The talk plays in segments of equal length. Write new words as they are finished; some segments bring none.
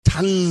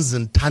tons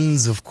and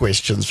tons of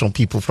questions from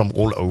people from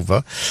all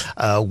over,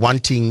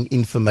 wanting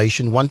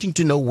information, wanting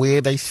to know where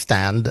they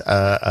stand,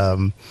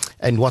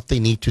 and what they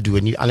need to do.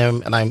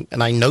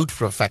 And I note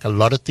for a fact a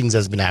lot of things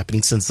has been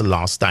happening since the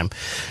last time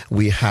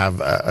we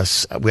have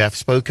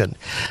spoken,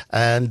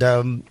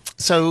 and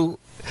so.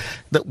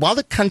 While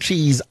the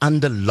country is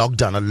under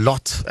lockdown, a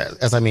lot,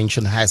 as I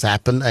mentioned, has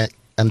happened.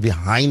 And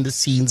behind the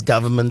scenes,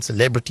 government,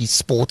 celebrities,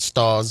 sports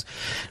stars,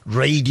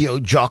 radio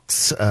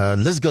jocks,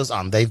 list goes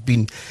on. They've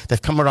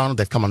come around,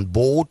 they've come on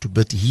board to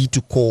bid heed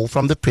to call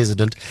from the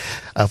president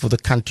for the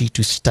country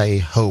to stay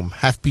home.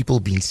 Have people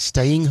been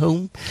staying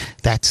home?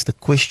 That's the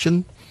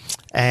question.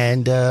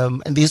 And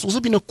there's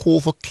also been a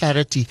call for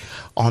clarity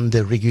on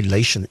the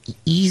regulation.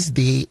 Is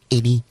there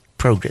any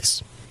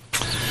progress?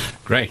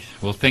 Great.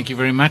 Well, thank you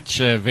very much.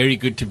 Very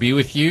good to be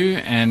with you.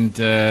 And,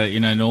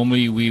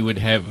 normally we would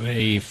have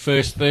a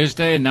first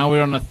Thursday, and now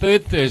we're on a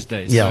third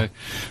Thursday. Yeah.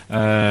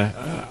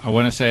 So I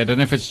want to say, I don't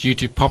know if it's due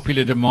to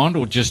popular demand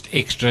or just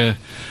extra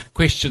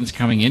questions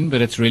coming in,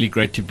 but it's really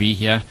great to be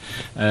here.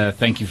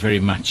 Thank you very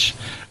much.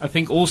 I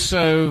think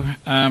also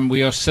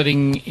we are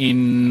sitting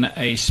in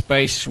a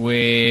space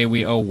where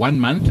we are 1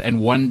 month and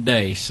 1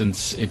 day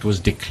since it was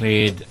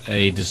declared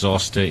a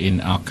disaster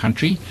in our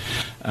country.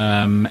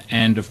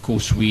 And of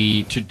course,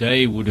 we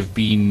today would have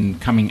been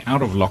coming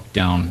out of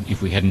lockdown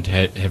if we hadn't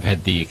have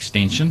had the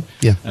extension.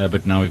 Yeah.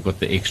 But now we've got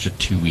the extra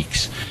 2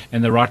 weeks,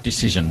 and the right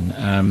decision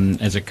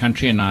as a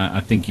country. And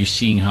I think you're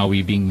seeing how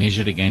we're being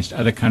measured against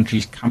other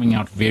countries coming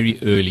out very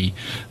early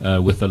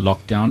with the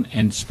lockdown,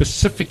 and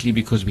specifically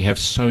because we have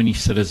so many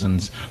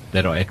citizens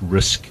that are at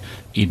risk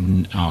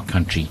in our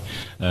country.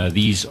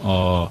 These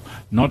are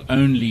not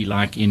only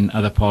like in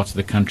other parts of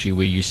the country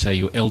where you say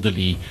your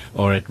elderly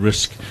are at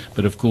risk,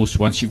 but of course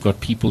once you've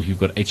got people who've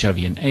got HIV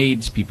and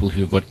AIDS, people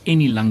who've got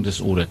any lung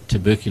disorder,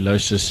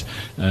 tuberculosis,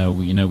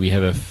 we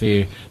have a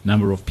fair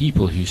number of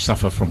people who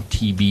suffer from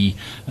TB,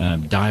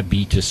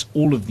 diabetes.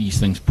 All of these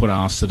things put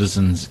our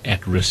citizens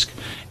at risk.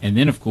 And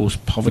then of course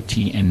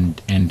poverty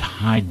and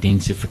high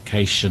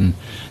densification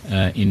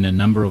in a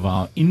number of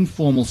our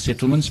informal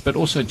settlements, but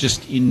also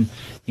just in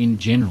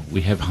general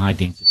we have high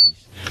densities.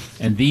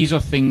 And these are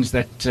things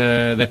that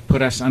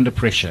put us under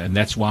pressure, and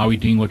that's why we're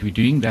doing what we're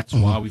doing. That's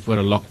why we've got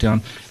a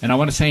lockdown. And I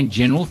want to say in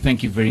general,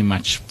 thank you very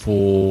much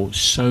for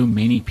so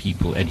many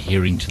people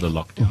adhering to the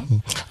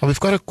lockdown. We've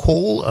got a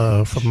call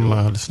from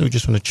a listener. We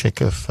just want to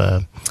check if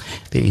there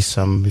is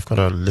some. We've got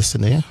a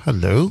listener.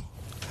 Hello,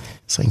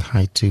 saying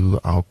hi to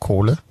our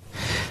caller.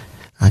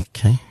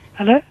 Okay.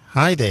 Hello?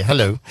 Hi there.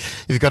 Hello.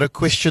 You've got a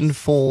question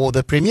for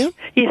the Premier?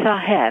 Yes, I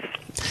have.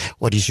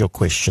 What is your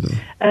question?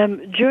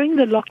 During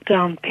the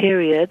lockdown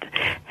period,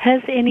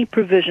 has any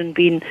provision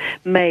been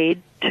made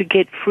to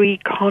get free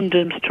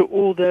condoms to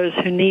all those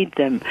who need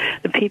them?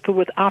 The people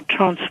without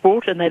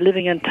transport and they're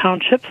living in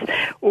townships,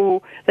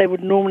 or they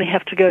would normally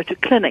have to go to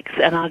clinics.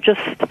 And I just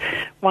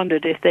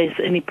wondered if there's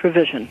any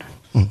provision.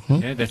 Mm-hmm.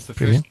 Yeah, that's the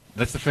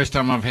first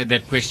time I've had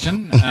that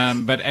question.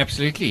 But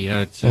absolutely,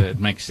 it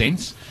makes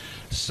sense.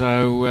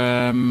 So,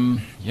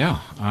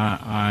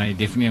 I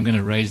definitely am going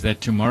to raise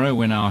that tomorrow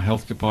when our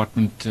health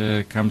department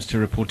comes to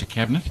report to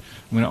Cabinet.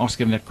 I'm going to ask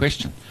them that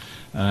question.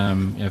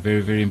 A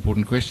very, very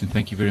important question.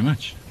 Thank you very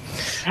much.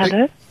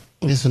 Hello?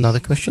 There's another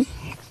question?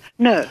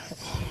 No.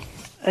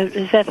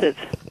 Is that it?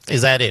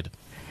 Is that it?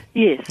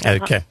 Yes.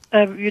 Okay.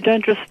 You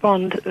don't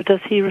respond.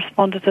 Does he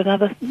respond at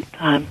another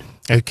time?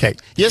 Okay.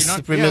 Yes,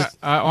 the Premier.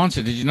 I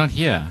answered. Did you not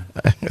hear?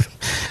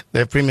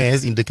 The Premier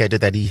has indicated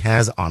that he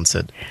has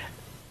answered.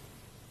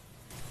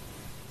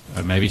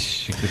 Maybe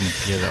she couldn't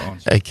hear the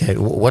answer. Okay,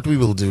 what we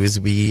will do is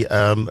we,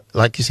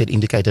 like you said,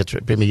 indicated,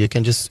 Premier, you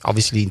can just,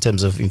 obviously in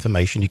terms of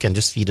information, you can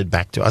just feed it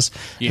back to us,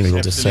 yes, and we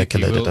will just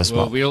circulate it as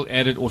well. We'll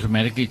add it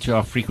automatically to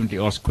our frequently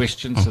asked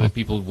questions so that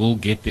people will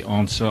get the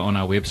answer on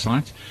our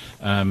website.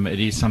 It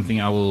is something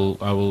I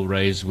will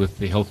raise with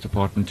the health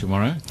department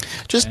tomorrow.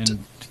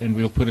 And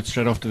we'll put it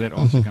straight after that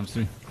answer comes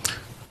through.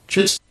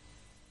 Just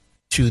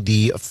to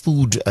the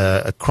food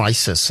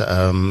crisis,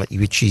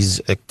 which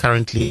is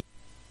currently...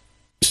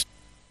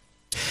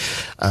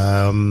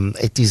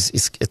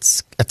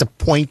 it's at a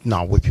point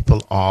now where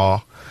people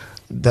are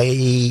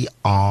desperate.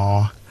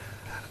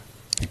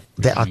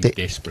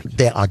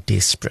 They are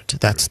desperate.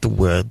 That's the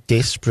word,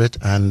 desperate,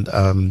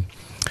 and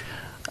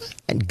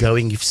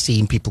you've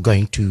seen people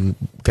going to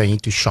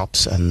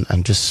shops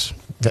and just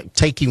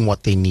taking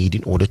what they need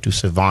in order to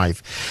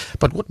survive.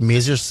 But what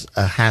measures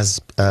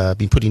has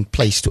been put in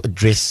place to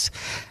address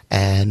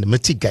and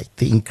mitigate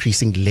the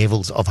increasing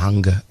levels of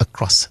hunger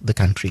across the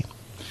country?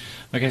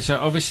 Okay, so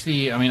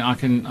obviously, I mean, I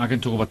can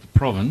talk about the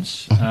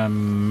province,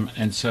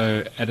 and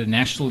so at a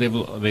national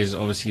level, there's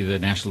obviously the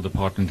National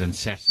Department and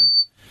SASSA,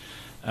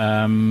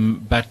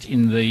 but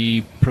in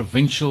the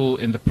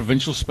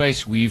provincial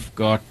space, we've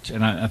got,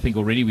 and I think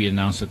already we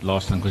announced it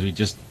last time because we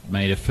just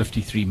made a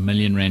 53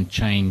 million rand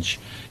change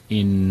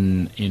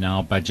in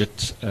our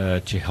budget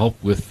to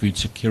help with food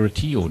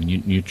security or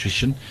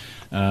nutrition.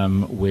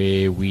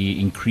 where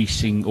we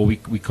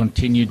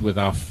continued with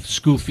our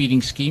school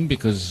feeding scheme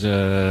because,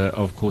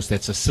 of course,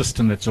 that's a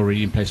system that's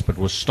already in place but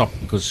was stopped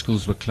because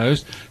schools were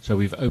closed. So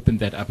we've opened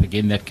that up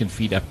again. That can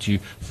feed up to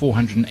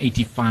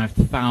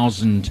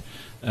 485,000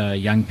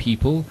 young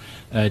people.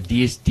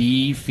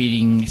 DSD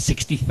feeding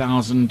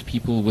 60,000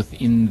 people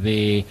within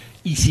their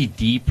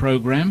ECD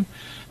program.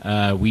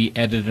 We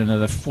added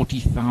another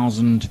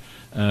 40,000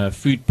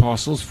 food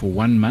parcels for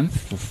 1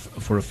 month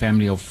for a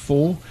family of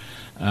 4.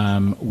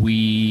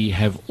 We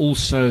have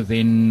also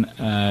then,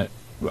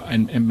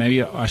 and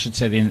maybe I should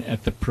say then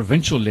at the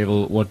provincial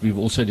level, what we've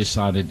also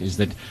decided is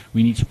that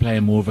we need to play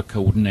more of a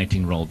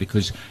coordinating role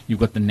because you've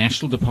got the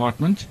national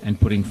department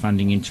and putting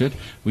funding into it.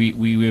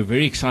 We were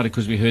very excited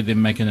because we heard them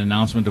make an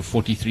announcement of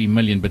 43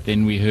 million, but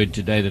then we heard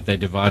today that they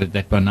divided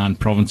that by 9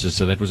 provinces,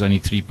 so that was only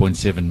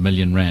 3.7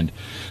 million rand.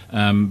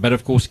 But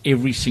of course,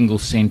 every single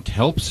cent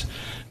helps.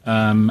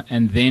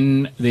 And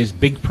then there's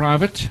big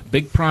private.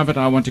 Big private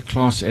I want to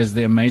class as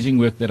the amazing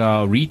work that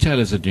our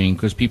retailers are doing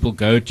because people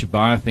go to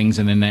buy things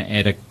and then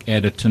they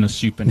add a tin of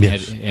soup and add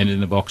it in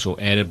the box or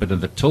add a bit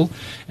of the till.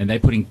 And they're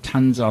putting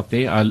tons out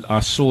there. I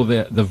saw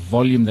the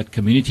volume that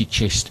Community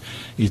Chest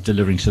is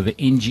delivering. So the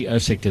NGO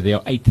sector, there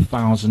are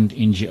 8,000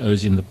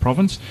 NGOs in the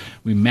province.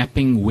 We're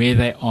mapping where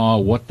they are,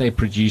 what they're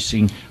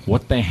producing,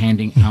 what they're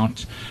handing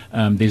out.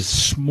 There's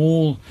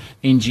small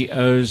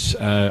NGOs.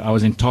 I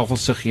was in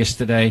Tafelsig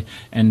yesterday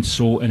and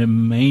saw an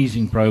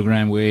amazing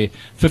program where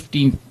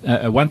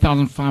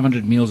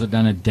 1,500 meals are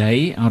done a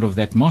day out of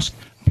that mosque.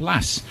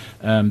 Plus,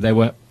 they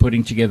were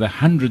putting together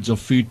hundreds of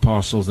food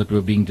parcels that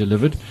were being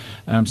delivered.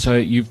 So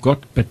you've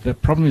got, but the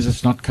problem is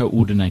it's not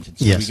coordinated.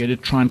 So we're going to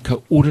try and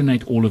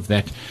coordinate all of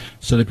that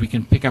so that we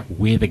can pick up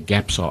where the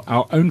gaps are.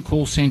 Our own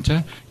call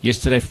center,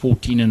 yesterday,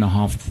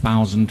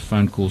 14,500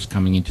 phone calls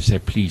coming in to say,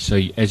 please. So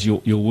as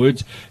your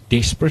words,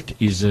 desperate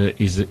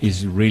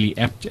is really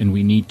apt, and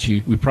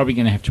we're probably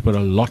going to have to put a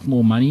lot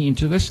more money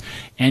into this,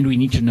 and we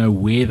need to know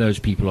where those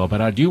people are.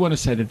 But I do want to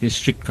say that there's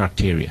strict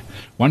criteria.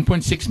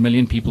 1.6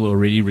 million people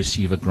already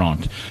receive a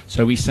grant.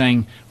 So we're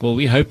saying, well,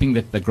 we're hoping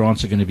that the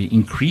grants are going to be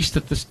increased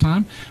at this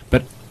time,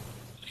 but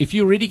if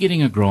you're already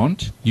getting a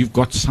grant, you've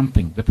got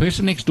something. The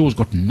person next door's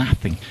got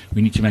nothing.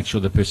 We need to make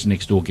sure the person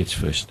next door gets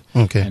first.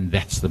 Okay. And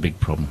that's the big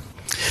problem.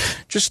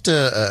 Just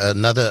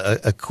another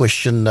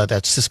question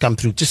that's just come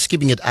through, just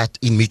skipping it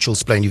in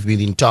Mitchell's Plain. You've been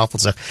in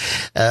Tafelsig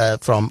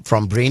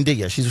from Brenda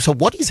here. So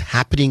what is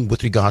happening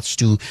with regards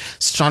to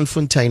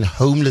Strandfontein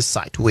homeless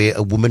site where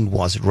a woman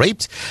was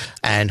raped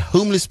and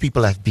homeless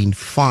people have been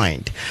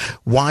fined?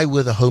 Why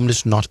were the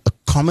homeless not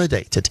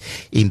accommodated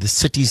in the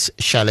city's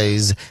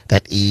chalets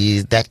that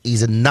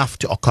is enough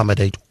to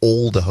accommodate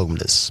all the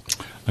homeless?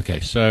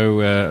 Okay,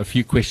 so a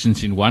few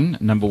questions in one.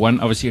 Number one,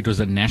 obviously it was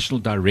a national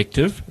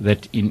directive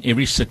that in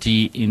every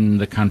city in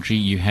the country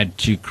you had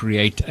to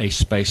create a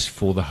space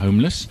for the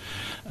homeless.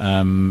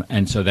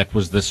 And so that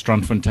was the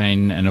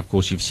Strandfontein, and of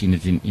course you've seen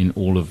it in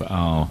all of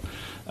our,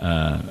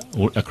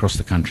 all across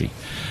the country.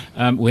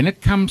 When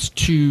it comes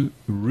to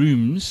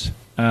rooms,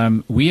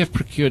 we have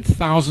procured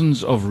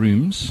thousands of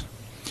rooms,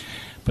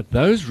 but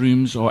those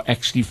rooms are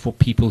actually for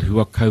people who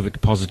are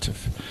COVID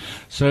positive.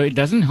 So it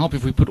doesn't help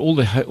if we put all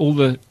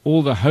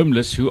the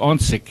homeless who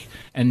aren't sick,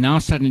 and now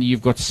suddenly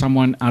you've got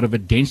someone out of a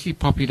densely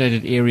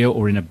populated area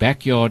or in a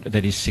backyard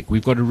that is sick.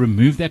 We've got to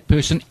remove that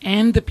person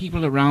and the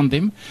people around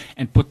them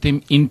and put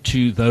them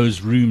into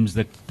those rooms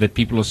that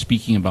people are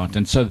speaking about.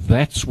 And so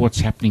that's what's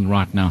happening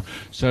right now.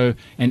 So,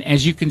 and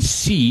as you can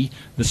see,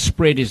 the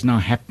spread is now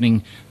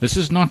happening. This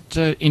is not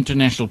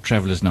international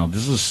travelers now.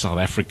 This is South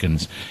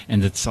Africans.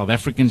 And it's South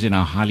Africans in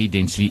our highly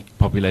densely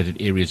populated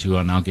areas who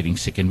are now getting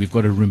sick. And we've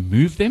got to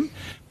remove them,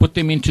 put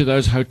them into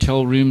those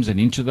hotel rooms and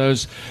into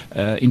those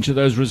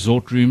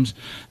resort rooms,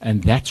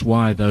 and that's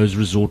why those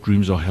resort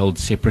rooms are held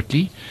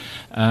separately.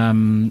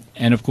 And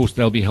of course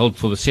they'll be held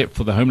for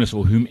the homeless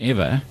or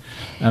whomever.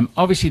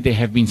 Obviously there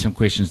have been some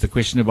questions. The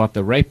question about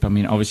the rape, I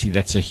mean, obviously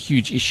that's a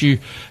huge issue.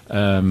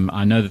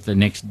 I know that the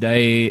next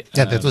day...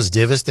 that was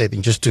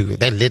devastating just to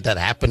let that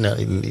happen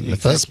in the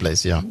first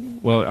place, yeah.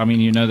 Well, I mean,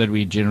 you know that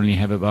we generally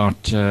have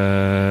about,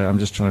 I'm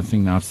just trying to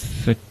think now,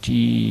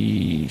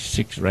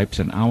 36 rapes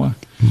an hour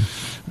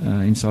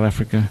in South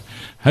Africa.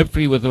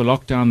 Hopefully with the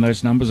lockdown,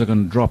 those numbers are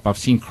going to drop. I've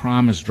seen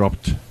crime has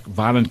dropped.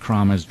 Violent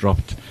crime has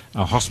dropped.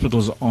 Our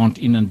hospitals aren't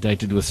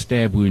inundated with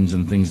stab wounds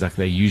and things like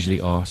they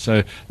usually are.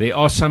 So there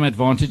are some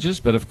advantages,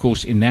 but of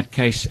course in that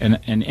case,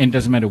 and it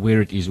doesn't matter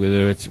where it is,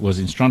 whether it was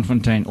in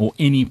Strandfontein or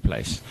any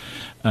place,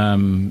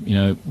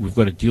 we've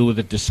got to deal with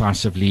it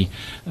decisively.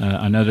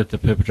 I know that the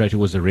perpetrator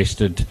was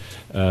arrested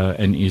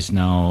and is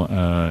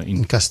now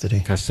in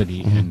custody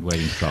and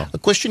waiting trial. A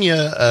question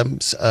here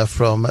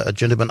from a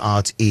gentleman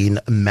out in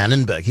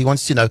Manenberg. He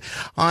wants to know,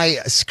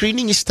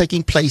 screening is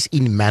taking place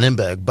in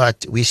Manenberg,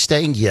 but we're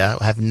staying here.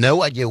 I have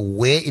no idea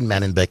where in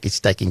Manenberg it's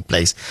taking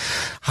place.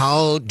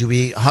 How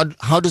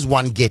does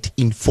one get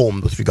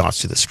informed with regards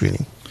to the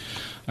screening?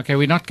 Okay,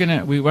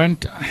 we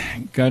won't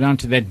go down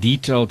to that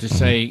detail to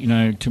say,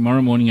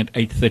 tomorrow morning at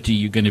 8:30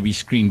 you're going to be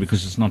screened,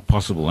 because it's not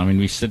possible. I mean,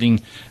 we're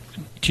sitting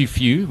too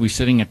few. We're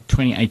sitting at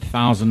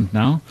 28,000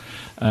 now.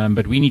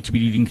 But we need to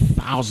be doing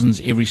thousands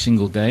every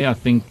single day. I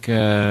think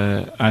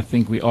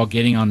we are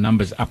getting our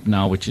numbers up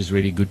now, which is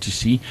really good to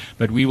see.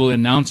 But we will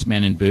announce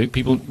Manenberg.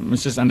 People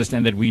must just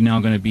understand that we're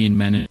now going to be in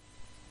Manenberg.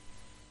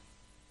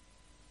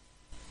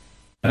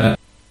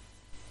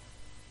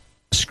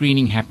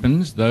 Screening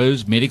happens,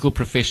 those medical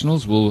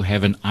professionals will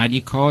have an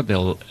ID card.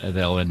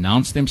 They'll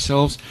announce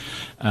themselves.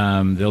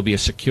 There'll be a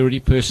security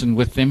person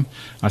with them.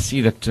 I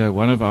see that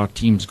one of our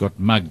teams got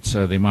mugged,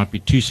 so there might be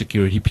 2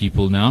 security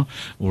people now,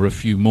 or a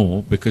few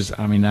more, because,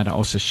 I mean, that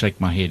also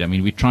shake my head. I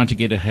mean, we're trying to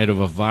get ahead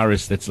of a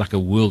virus that's like a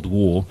world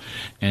war,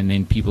 and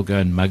then people go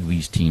and mug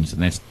these teams,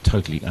 and that's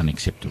totally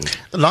unacceptable.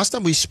 The last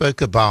time we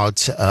spoke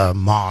about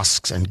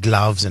masks and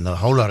gloves and a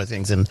whole lot of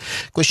things, and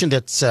question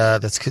that's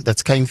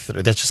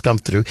just come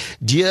through.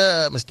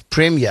 Dear Mr.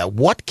 Premier,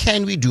 what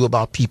can we do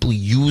about people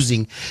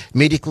using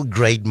medical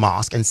grade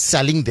masks and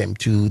selling them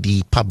to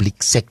the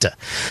public sector?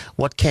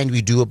 What can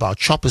we do about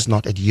shoppers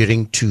not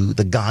adhering to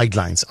the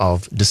guidelines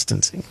of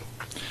distancing?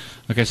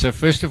 Okay, so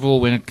first of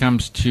all, when it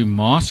comes to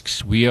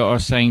masks, we are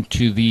saying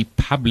to the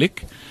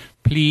public,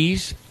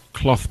 please,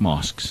 cloth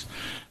masks.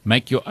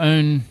 Make your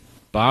own.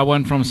 Buy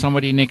one from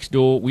somebody next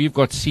door. We've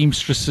got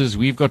seamstresses.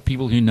 We've got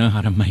people who know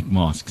how to make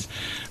masks.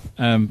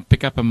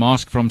 Pick up a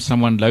mask from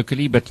someone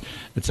locally, but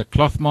it's a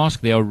cloth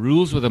mask. There are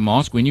rules with a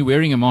mask. When you're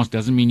wearing a mask,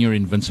 doesn't mean you're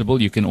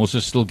invincible. You can also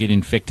still get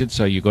infected,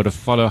 so you've got to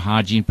follow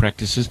hygiene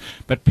practices.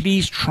 But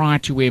please try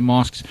to wear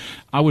masks.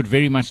 I would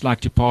very much like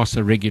to pass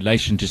a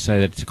regulation to say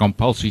that it's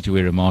compulsory to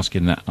wear a mask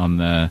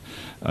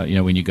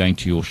when you're going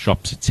to your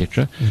shops,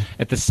 etc.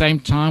 At the same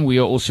time, we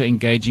are also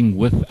engaging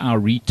with our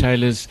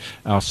retailers,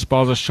 our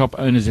spaza shop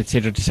owners,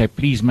 etc., to say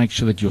please make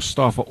sure that your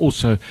staff are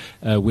also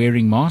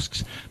wearing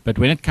masks. But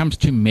when it comes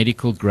to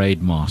medical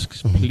grade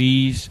masks,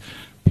 please,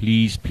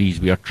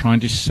 we are trying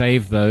to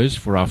save those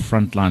for our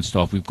frontline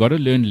staff. We've got to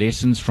learn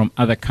lessons from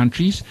other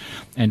countries,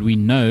 and we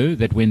know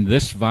that when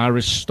this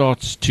virus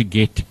starts to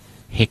get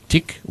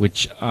hectic,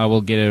 which I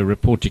will get a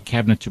report to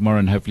Cabinet tomorrow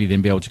and hopefully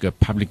then be able to go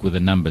public with the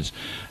numbers.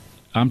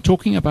 I'm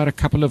talking about a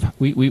couple of,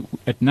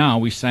 now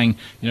we're saying,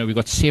 we've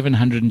got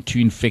 702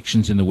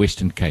 infections in the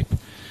Western Cape.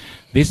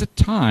 There's a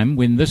time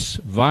when this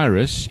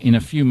virus, in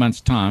a few months'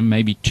 time,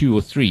 maybe 2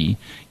 or 3,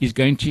 is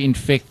going to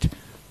infect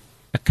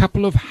a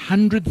couple of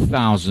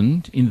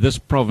 100,000 in this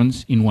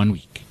province in 1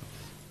 week.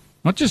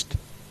 Not just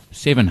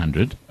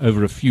 700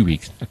 over a few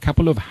weeks, a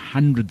couple of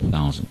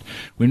 100,000.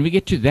 When we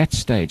get to that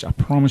stage, I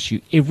promise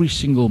you, every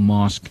single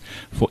mask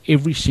for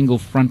every single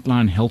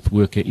frontline health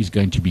worker is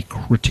going to be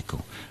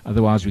critical.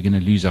 Otherwise, we're going to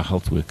lose our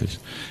health workers.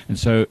 And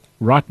so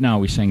right now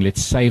we're saying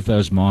let's save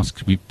those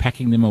masks. We're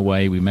packing them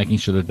away. We're making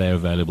sure that they're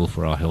available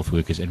for our health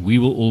workers. And we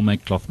will all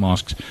make cloth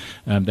masks.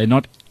 They're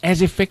not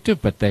as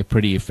effective, but they're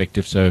pretty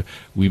effective. So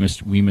we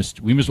must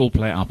all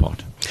play our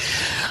part.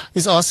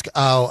 Let's ask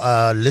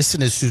our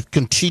listeners to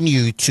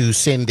continue to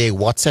send their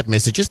WhatsApp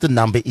messages. The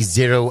number is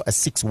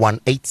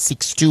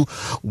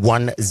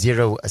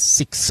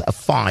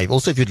 0618621065.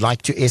 Also, if you'd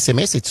like to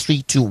SMS, it's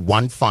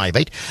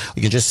 32158.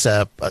 You can just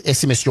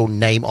SMS your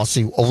name,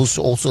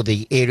 also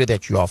the area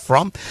that you are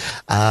from,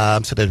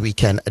 so that we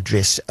can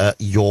address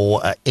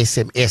your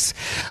SMS.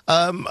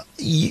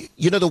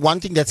 The one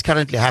thing that's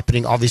currently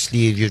happening,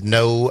 obviously,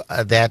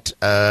 that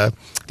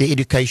the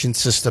education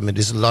system, and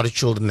there's a lot of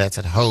children that's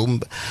at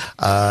home.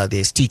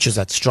 There's teachers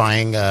that's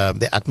trying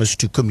their utmost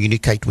to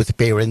communicate with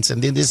parents,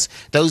 and then there's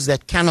those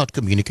that cannot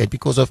communicate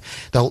because of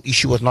the whole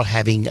issue of not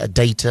having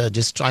data,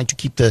 just trying to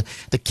keep the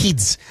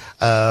kids,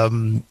 let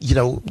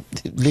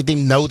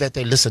them know that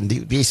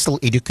there's still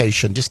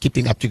education, just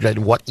keeping up to date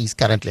on what is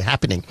currently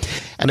happening.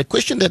 And a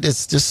question that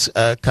has just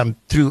come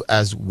through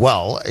as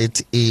well,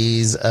 it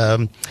is,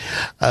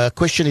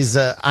 question is,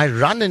 I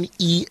run an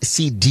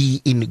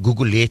ECD in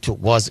Gugulethu,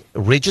 was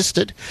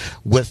registered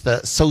with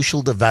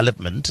social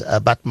development,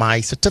 but my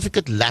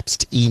certificate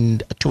lapsed in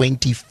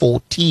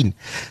 2014.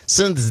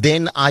 Since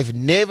then, I've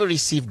never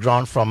received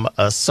grant from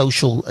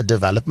social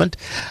development.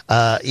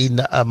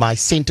 In my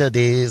center,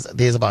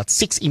 there's about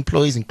 6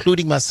 employees,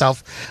 including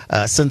myself.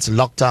 Since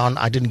lockdown,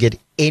 I didn't get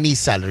any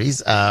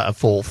salaries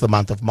for the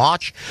month of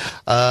March.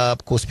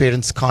 Of course,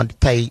 parents can't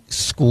pay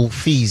school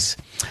fees.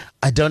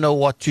 I don't know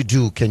what to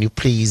do. Can you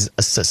please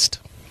assist?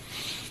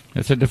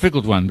 It's a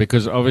difficult one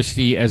because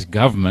obviously as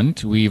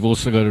government we've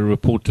also got to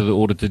report to the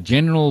Auditor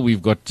General.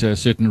 We've got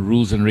certain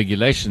rules and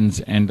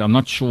regulations, and I'm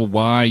not sure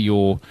why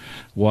your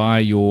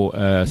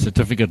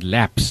certificate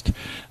lapsed,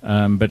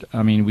 but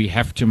I mean we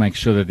have to make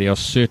sure that there are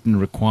certain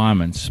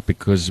requirements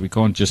because we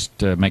can't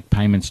just make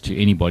payments to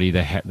anybody.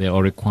 There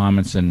are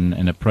requirements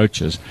and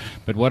approaches.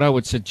 But what I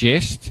would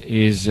suggest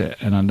is,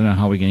 and I don't know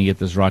how we're going to get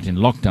this right in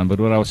lockdown, but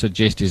what I would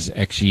suggest is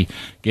actually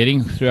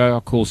getting through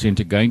our call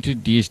center, going to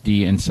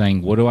DSD and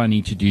saying, what do I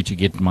need to do to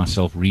get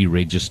myself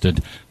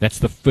re-registered? That's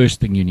the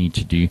first thing you need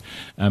to do,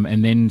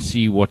 and then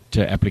see what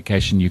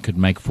application you could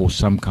make for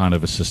some kind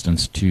of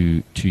assistance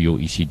to your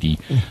ECD.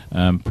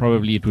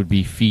 Probably it would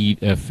be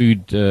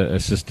food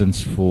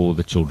assistance for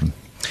the children.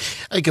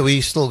 Okay,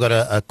 we still got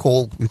a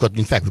call. We've got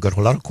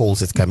a lot of calls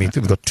that's coming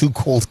through. We've got 2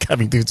 calls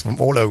coming through from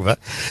all over.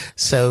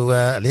 So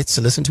let's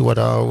listen to what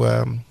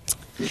our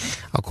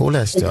caller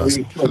has to ask.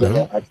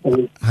 Hello.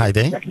 Hi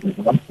there.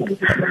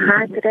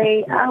 Hi,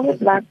 today I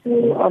would like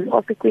to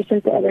ask a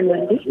question to Ellen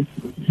Winde.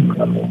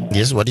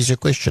 Yes, what is your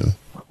question?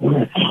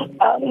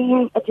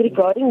 It's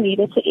regarding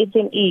leaders to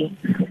SME,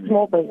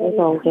 small business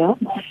owner.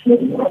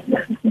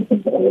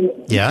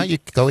 Yeah, you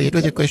go ahead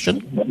with your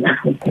question.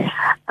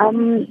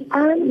 I'm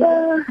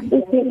the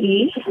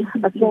SME,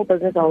 a small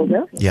business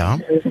owner. Yeah.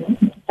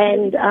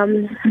 And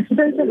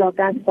since the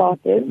lockdown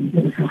started,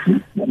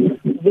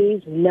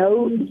 there's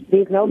no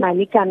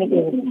money coming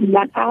in.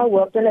 Like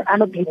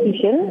I'm a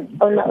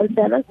beautician on my own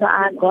salon, so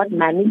I got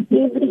money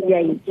every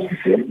day.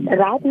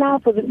 Right now,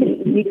 for the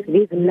 3 weeks,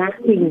 there's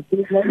nothing.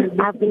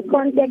 I've been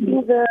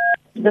contacting the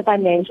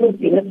financial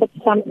benefits,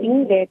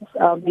 something that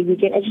we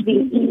can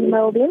actually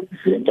email them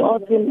to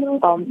ask them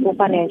for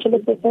financial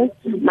assistance.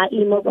 My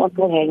emails are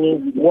still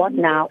hanging. What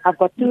now? I've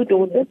got 2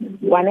 daughters,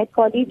 one at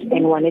college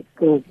and one at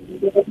school.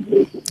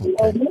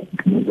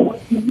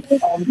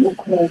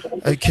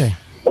 Okay.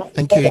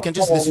 Thank you. You can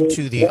just listen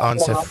to the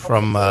answer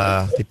from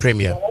the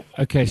Premier.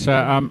 Okay, so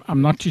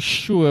I'm not too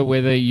sure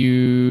whether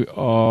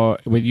you're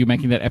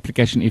making that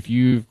application if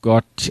you've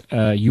got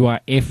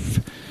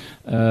UIF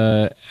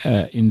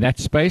in that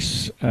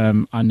space.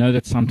 I know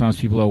that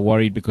sometimes people are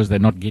worried because they're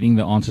not getting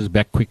the answers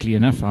back quickly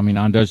enough. I mean,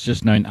 I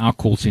just know in our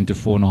call center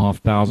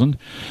 4,500.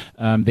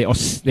 There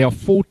are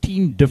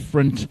 14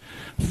 different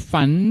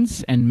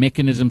funds and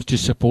mechanisms to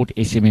support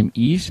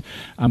SMMEs.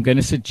 I'm going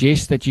to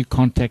suggest that you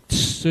contact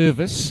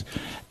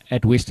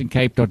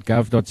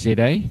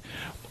service@westerncape.gov.za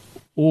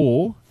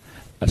or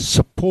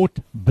support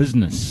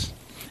business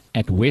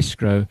at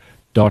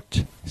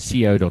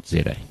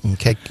westgrow.co.za.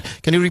 Okay.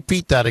 Can you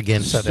repeat that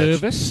again?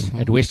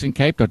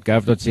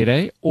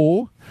 Service@westerncape.gov.za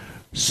or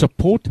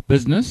support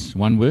business,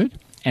 one word,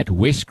 at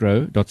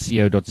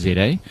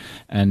westgrow.co.za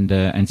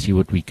and see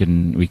what we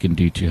can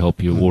do to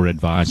help you or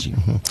advise you.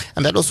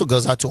 And that also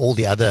goes out to all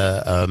the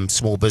other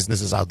small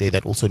businesses out there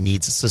that also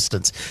needs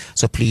assistance.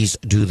 So please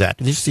do that.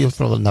 Did you see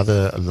from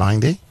another line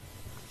there?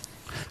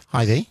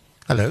 Hi there.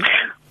 Hello.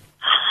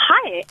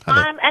 Hi.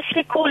 Hello. I'm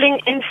actually calling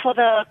in for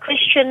the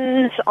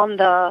questions on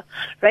the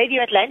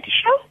Radio Atlanta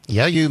show.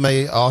 Yeah, you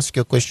may ask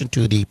your question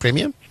to the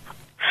Premier.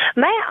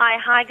 May I?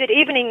 Hi, good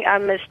evening,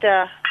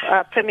 Mr.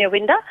 Premier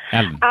Winde.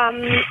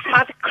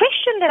 The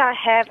question that I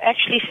have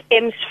actually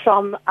stems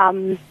from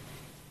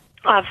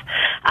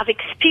I've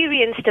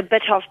experienced a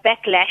bit of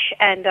backlash,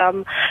 and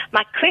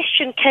my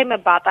question came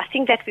about. I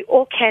think that we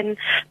all can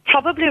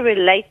probably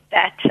relate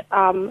that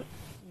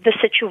the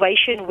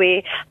situation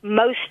where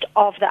most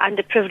of the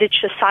underprivileged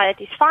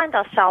societies find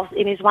ourselves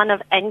in is one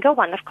of anger,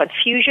 one of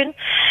confusion,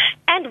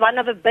 and one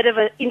of a bit of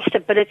an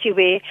instability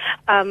where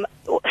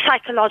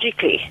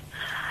psychologically.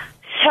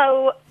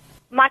 So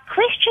my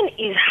question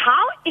is,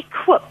 how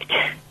equipped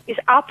is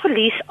our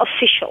police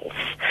officials?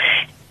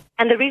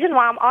 And the reason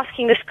why I'm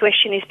asking this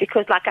question is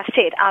because, like I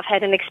said, I've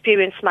had an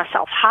experience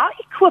myself. How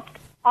equipped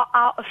are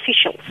our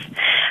officials?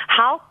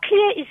 How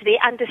clear is their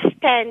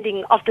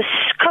understanding of the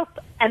scope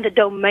and the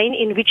domain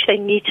in which they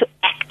need to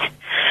act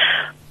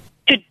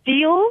to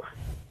deal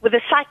with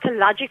the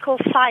psychological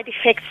side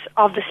effects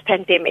of this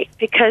pandemic?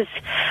 Because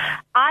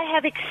I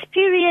have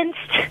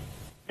experienced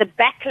the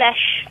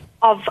backlash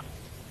of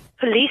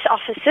police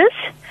officers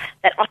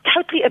that are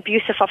totally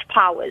abusive of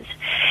powers.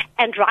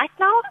 And right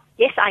now,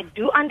 yes, I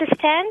do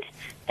understand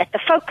that the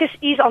focus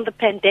is on the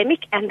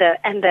pandemic and the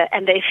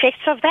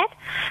effects of that.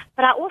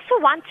 But I also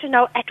want to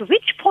know, at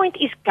which point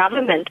is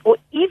government or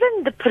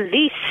even the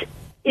police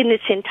in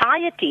its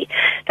entirety,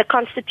 the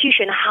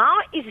Constitution, how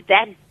is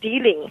that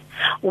dealing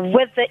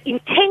with the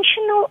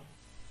intentional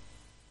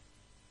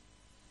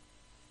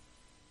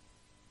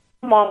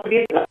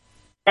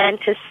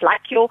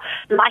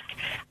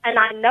and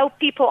I know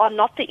people are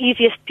not the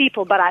easiest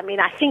people, but I mean,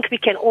 I think we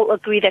can all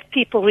agree that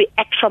people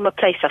react from a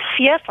place of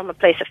fear, from a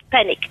place of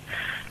panic.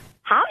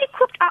 How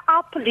equipped are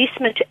our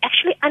policemen to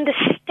actually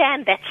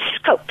understand that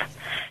scope?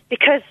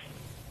 Because,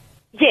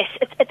 yes,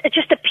 it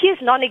just appears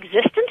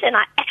non-existent, and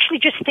I actually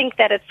just think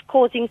that it's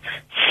causing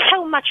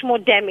so much more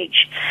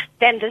damage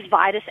than this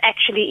virus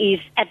actually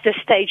is at this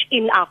stage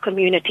in our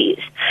communities.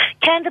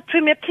 Can the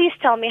Premier please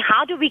tell me,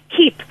 how do we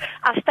keep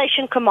our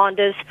station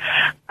commanders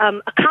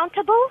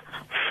accountable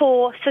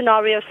for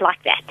scenarios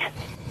like that?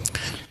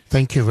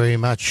 Thank you very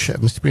much,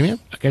 Mr. Premier.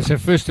 Okay, so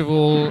first of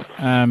all,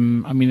 I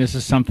mean, this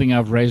is something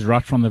I've raised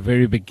right from the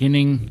very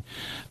beginning,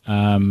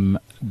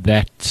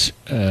 that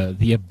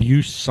the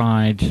abuse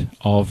side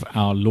of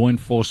our law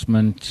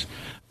enforcement,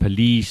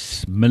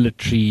 police,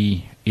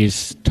 military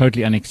is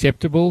totally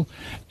unacceptable.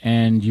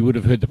 And you would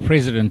have heard the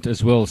President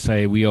as well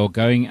say, we are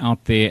going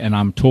out there and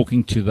I'm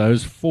talking to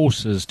those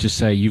forces to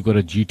say you've got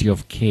a duty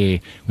of care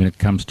when it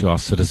comes to our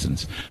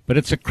citizens. But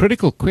it's a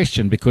critical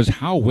question, because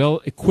how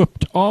well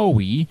equipped are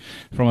we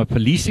from a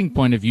policing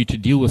point of view to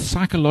deal with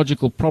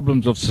psychological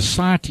problems of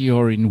society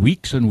or in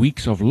weeks and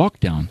weeks of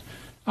lockdown?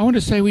 I want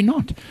to say we're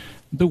not.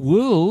 the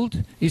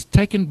world is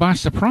taken by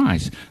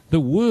surprise. The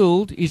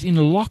world is in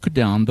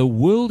lockdown. The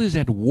world is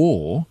at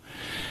war.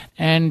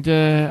 And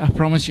I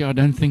promise you, I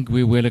don't think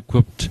we're well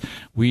equipped.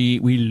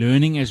 We're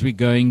learning as we're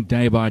going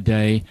day by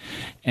day.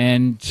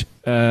 And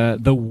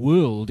the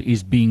world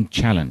is being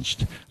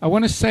challenged. I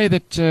want to say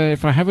that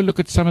if I have a look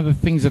at some of the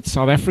things that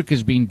South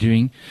Africa's been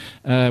doing,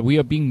 we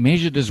are being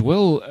measured as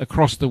well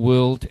across the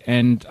world.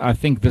 And I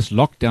think this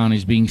lockdown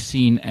is being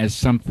seen as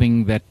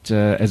something that,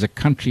 as a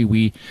country,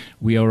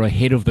 we are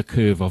ahead of the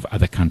curve of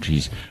other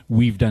countries.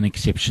 We've done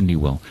exceptionally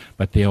well.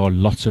 But there are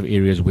lots of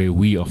areas where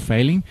we are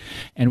failing.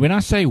 And when I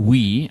say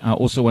we, I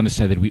also want to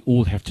say that we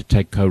all have to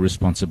take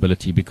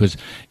co-responsibility, because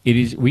it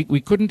is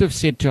we couldn't have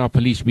said to our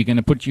police, we're going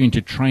to put you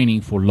into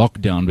training for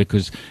lockdown,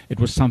 because it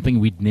was something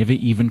we'd never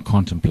even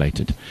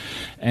contemplated.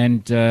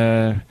 And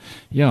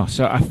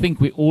so I think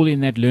we're all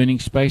in that learning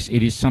space.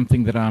 It is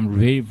something that I'm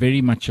very,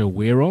 very much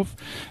aware of.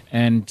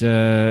 And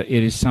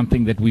it is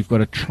something that we've got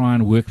to try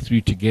and work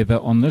through together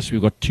on this.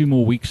 We've got 2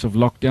 more weeks of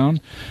lockdown,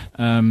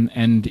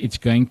 and it's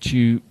going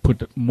to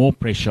put more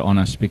pressure on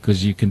us,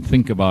 because you can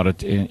think about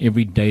it,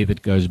 every day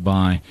that goes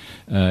by,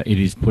 it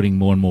is putting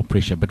more and more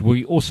pressure. But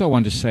we also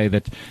want to say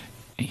that,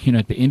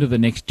 at the end of the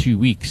next 2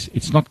 weeks,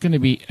 it's not going to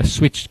be a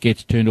switch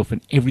gets turned off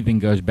and everything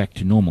goes back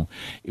to normal.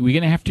 We're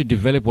going to have to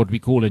develop what we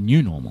call a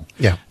new normal.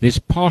 Yeah. There's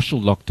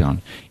partial lockdown.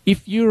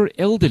 If you're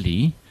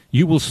elderly,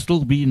 you will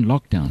still be in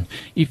lockdown.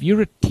 If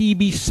you're a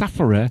TB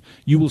sufferer,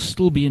 you will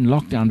still be in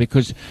lockdown,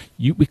 because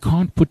we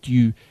can't put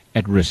you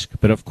at risk.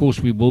 But of course,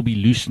 we will be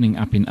loosening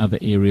up in other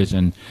areas.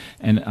 And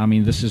I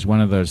mean, this is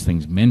one of those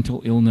things,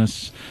 mental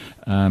illness,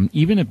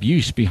 even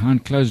abuse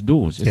behind closed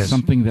doors. It's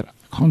something that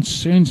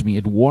concerns me.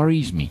 It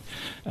worries me.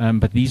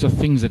 But these are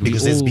things that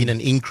because there's been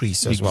an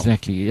increase as well.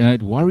 Exactly.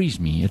 It worries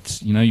me. It's,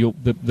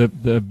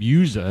 the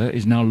abuser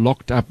is now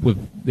locked up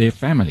with their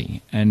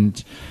family.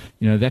 And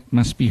that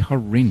must be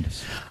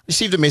horrendous.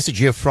 Received a message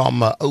here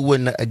from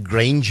Owen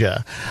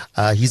Granger.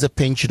 He's a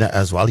pensioner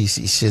as well. He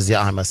says,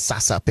 I'm a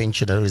SASA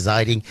pensioner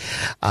residing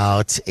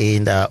out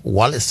in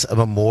Wallace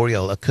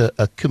Memorial,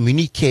 a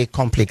community care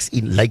complex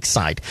in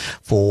Lakeside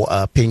for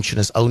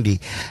pensioners only.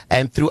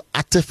 And through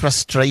utter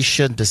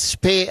frustration,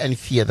 despair and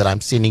fear that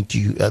I'm sending to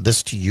you,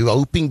 this to you,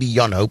 hoping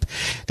beyond hope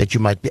that you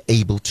might be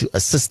able to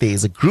assist. There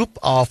is a group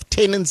of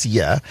tenants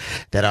here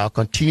that are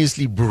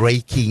continuously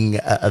breaking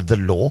the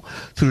law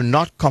through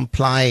not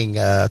complying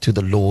to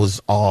the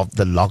laws of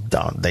the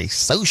lockdown. They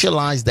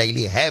socialize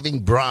daily,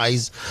 having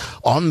braais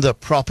on the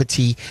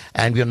property,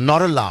 and we're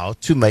not allowed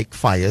to make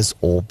fires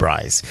or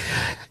braais.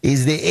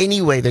 Is there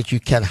any way that you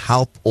can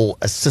help or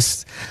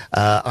assist?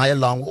 I,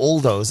 along all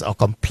those, are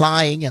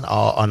complying and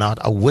are on our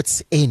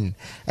wits' end,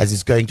 as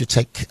it's going to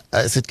take.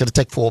 Is it going to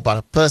take for about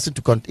a person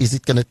to? Is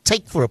it going to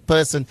take for a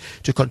person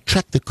to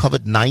contract the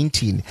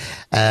COVID-19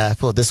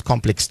 for this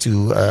complex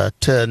to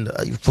turn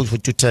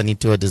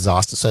into a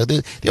disaster? So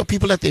there are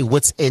people at their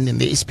wits' end, and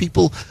there is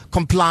people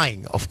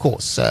complying, of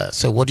course.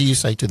 So what do you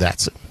say to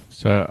that, sir?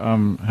 So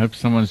I hope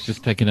someone's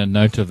just taken a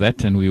note of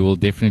that, and we will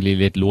definitely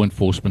let law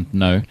enforcement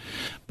know.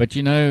 But,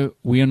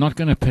 we are not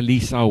going to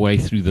police our way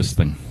through this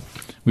thing.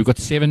 We've got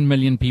 7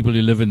 million people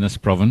who live in this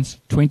province,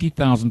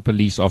 20,000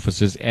 police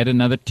officers, add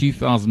another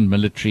 2,000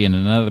 military and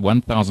another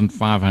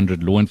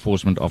 1,500 law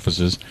enforcement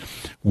officers.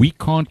 We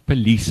can't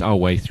police our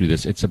way through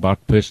this. It's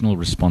about personal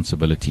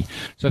responsibility.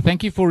 So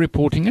thank you for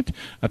reporting it.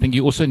 I think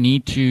you also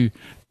need to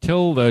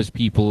tell those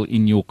people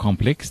in your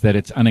complex that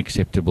it's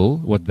unacceptable.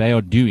 What they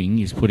are doing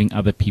is putting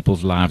other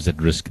people's lives at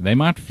risk. They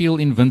might feel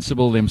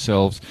invincible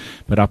themselves,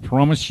 but I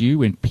promise you,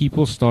 when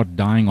people start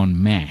dying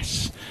en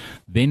masse,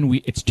 then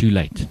it's too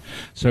late.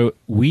 So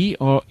we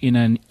are in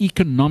an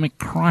economic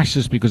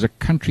crisis because a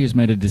country has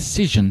made a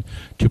decision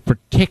to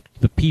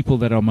protect the people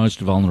that are most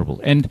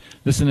vulnerable. And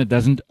listen, it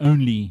doesn't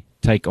only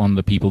take on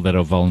the people that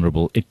are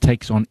vulnerable. It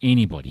takes on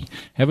anybody.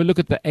 Have a look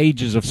at the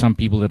ages of some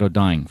people that are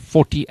dying,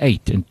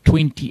 48 and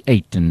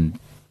 28, and,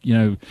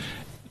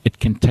 it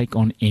can take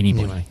on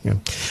anybody. Anyway, yeah.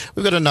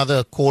 We've got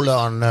another caller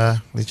on.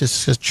 Let's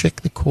just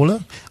check the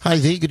caller. Hi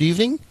there, good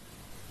evening.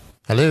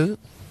 Hello.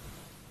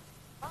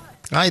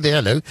 Hi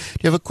there, hello. Do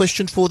you have a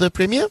question for the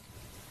Premier?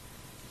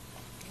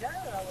 No,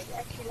 I would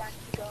actually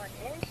like to go on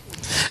air.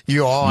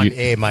 You are on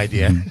air, my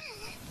dear.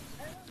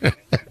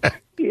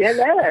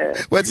 Hello.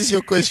 What is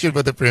your question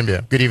for the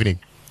Premier? Good evening.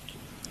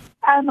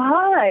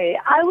 Hi.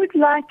 I would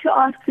like to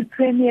ask the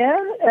Premier,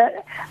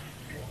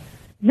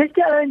 Mr.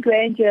 Owen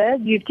Granger,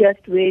 you've just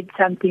read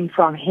something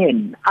from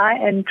him. I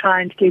am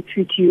trying to get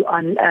through to you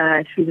on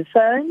through the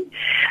phone.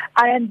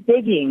 I am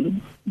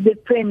begging the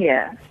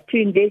Premier to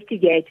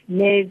investigate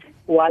Nev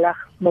Wallach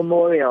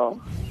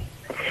Memorial.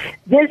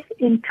 This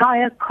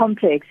entire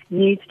complex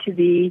needs to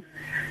be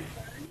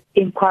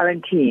in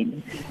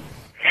quarantine.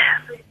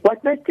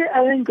 What Mr.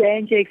 Owen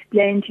Granger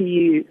explained to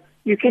you,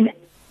 you can...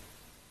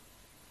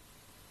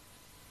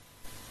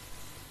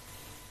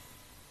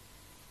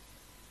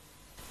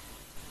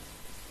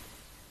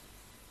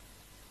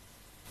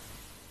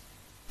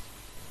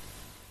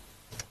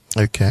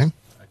 Okay.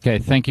 Okay,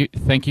 thank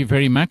you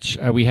very much.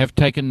 We have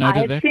taken note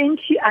of that.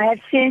 I have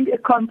sent a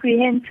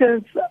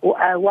comprehensive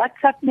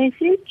WhatsApp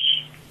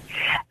message,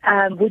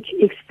 which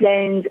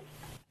explains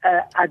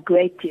a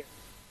great deal.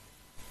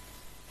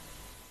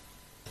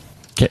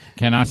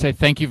 Can I say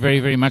thank you very,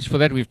 very much for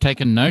that? We've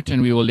taken note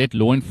and we will let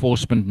law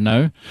enforcement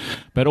know.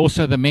 But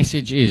also the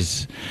message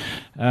is,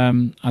 I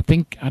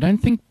don't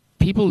think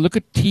people look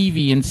at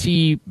TV and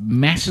see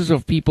masses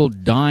of people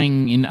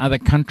dying in other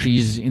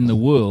countries in the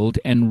world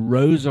and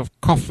rows of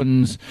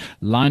coffins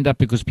lined up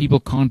because people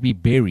can't be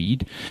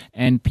buried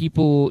and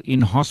people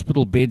in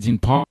hospital beds in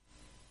park.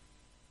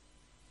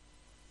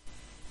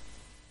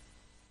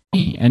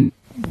 And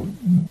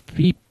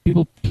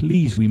people,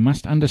 please, we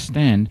must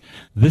understand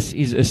this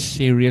is a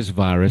serious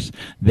virus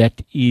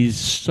that is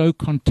so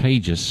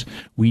contagious.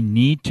 We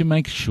need to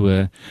make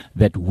sure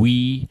that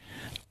we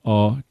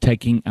are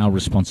taking our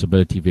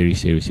responsibility very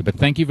seriously. But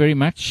thank you very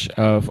much.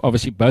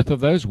 Obviously, both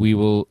of those, we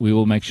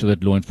will make sure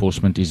that law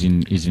enforcement is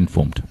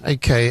informed.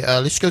 Okay,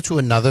 let's go to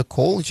another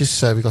call.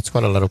 We've got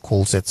quite a lot of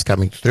calls that's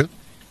coming through.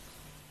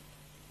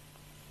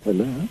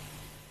 Hello.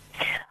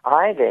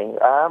 Hi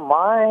there.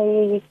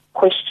 My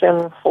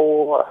question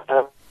for...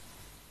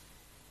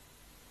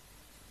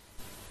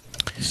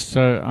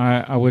 So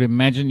I would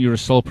imagine you're a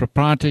sole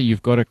proprietor,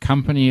 you've got a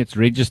company, it's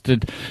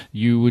registered,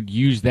 you would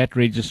use that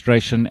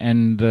registration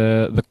and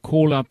the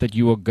call out that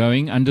you are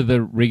going under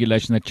the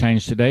regulation that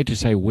changed today to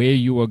say where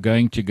you are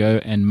going to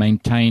go and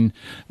maintain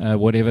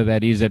whatever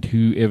that is at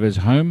whoever's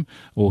home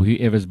or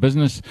whoever's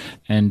business,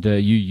 and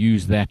you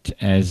use that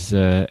as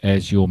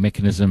your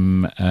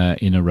mechanism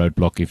in a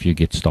roadblock if you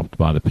get stopped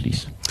by the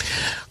police.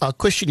 A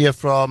question here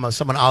from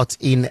someone out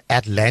in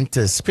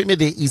Atlantis. Premier,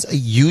 there is a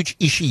huge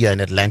issue here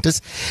in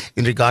Atlantis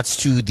in regards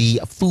to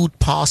the food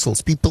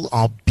parcels. People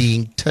are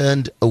being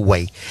turned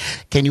away.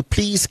 Can you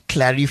please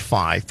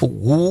clarify for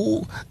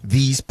who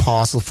these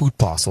food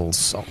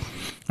parcels are?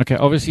 Okay,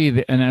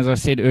 obviously, and as I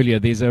said earlier,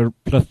 there's a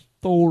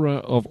plethora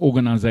of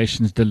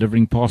organizations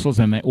delivering parcels,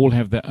 and they all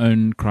have their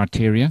own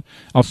criteria.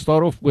 I'll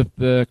start off with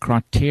the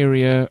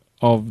criteria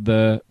of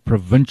the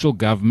provincial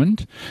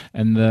government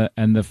and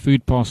the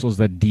food parcels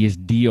that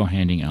DSD are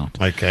handing out.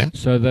 Okay.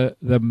 So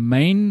the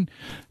main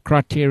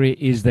criteria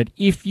is that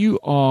if you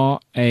are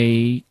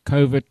a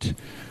COVID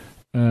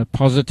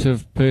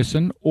positive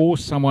person or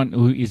someone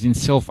who is in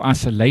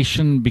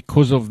self-isolation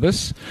because of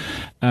this,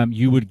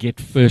 you would get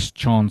first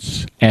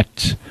chance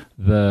at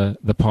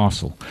the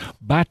parcel.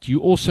 But you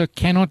also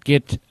cannot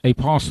get a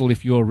parcel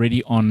if you're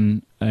already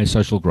on a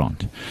social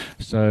grant.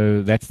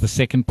 So that's the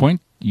second point.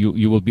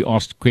 You will be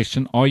asked a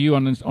question, are you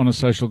on a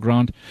social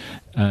grant?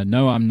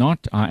 No, I'm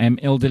not. I am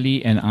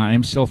elderly and I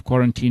am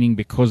self-quarantining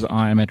because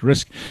I am at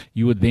risk.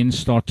 You would then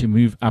start to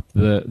move up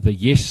the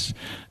yes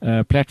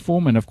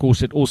platform. And, of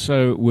course, it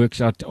also works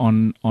out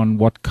on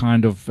what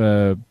kind of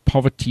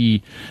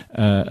poverty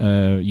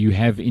you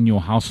have in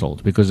your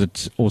household, because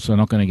it's also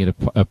not going to get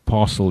a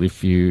parcel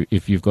if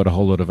you've got a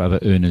whole lot of other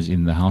earners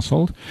in the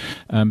household.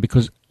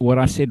 Because what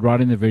I said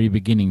right in the very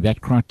beginning, that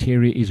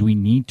criteria is we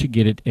need to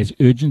get it as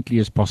urgently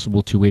as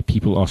possible to where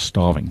people are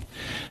starving.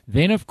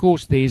 Then, of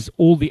course, there's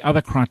all the other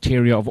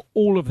criteria of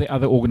all of the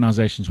other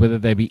organizations, whether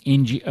they be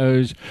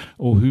NGOs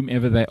or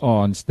whomever they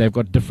are, and they've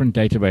got different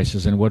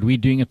databases. And what we're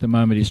doing at the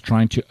moment is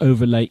trying to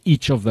overlay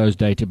each of those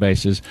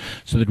databases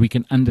so that we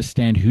can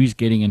understand who's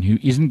getting and who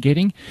isn't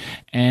getting.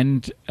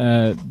 And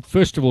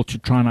first of all, to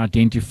try and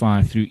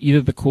identify through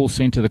either the call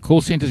center. The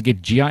call centers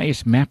get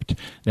GIS mapped.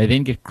 They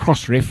then get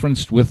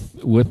cross-referenced with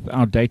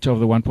our data of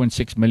the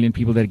 1.6 million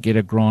people that get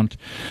a grant.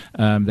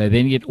 They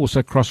then get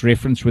also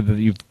cross-referenced whether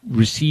you've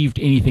received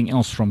anything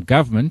else from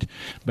government.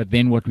 But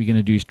then what we're going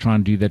to do is try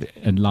and do that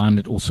and line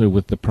it also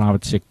with the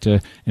private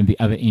sector and the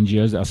other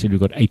NGOs. I said we've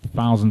got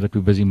 8,000 that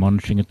we're busy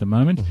monitoring at the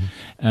moment.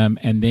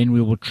 And then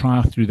we will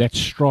try through that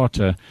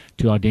strata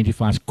to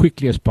identify as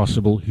quickly as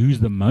possible who's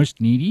the most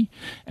needy.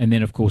 And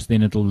then, of course,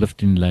 then it'll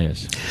lift in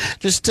layers.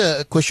 Just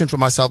a question for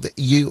myself.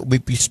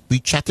 We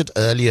chatted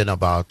earlier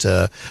about,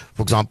 for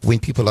example, when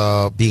people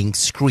are being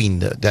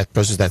screened, that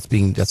process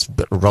that's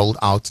rolled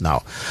out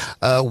now.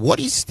 What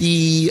is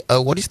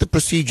the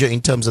procedure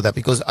in terms of that?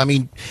 Because I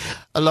mean,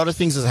 a lot of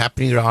things is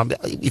happening around.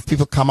 If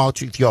people come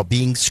out, if you are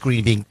being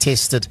screened, being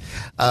tested,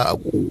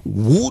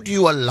 who do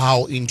you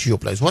allow into your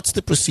place? What's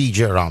the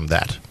procedure around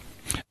that?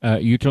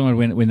 You're talking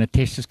about when the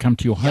testers come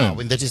to your home? Yeah,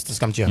 when the testers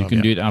come to your home. You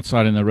can do it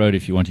outside in the road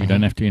if you want. You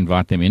don't have to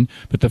invite them in.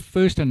 But the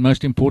first and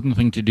most important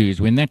thing to do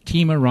is when that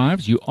team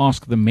arrives, you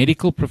ask the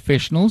medical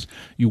professionals,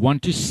 you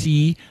want to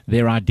see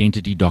their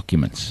identity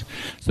documents.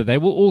 So they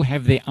will all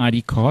have their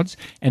ID cards,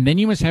 and then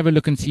you must have a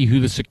look and see who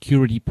the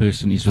security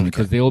person is,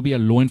 because there will be a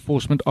law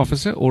enforcement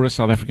officer or a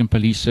South African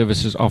Police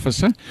Services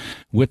officer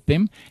with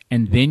them,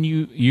 and then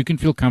you can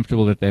feel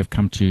comfortable that they've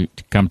come to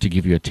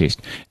give you a test.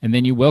 And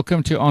then you're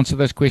welcome to answer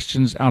those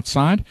questions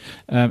outside.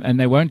 And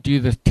they won't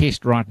do the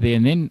test right there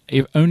and then.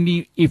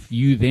 If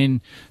you then,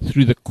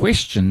 through the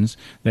questions,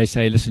 they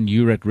say, listen,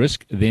 you're at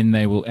risk, then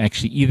they will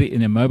actually either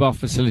in a mobile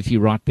facility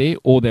right there,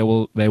 or they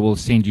will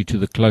send you to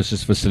the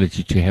closest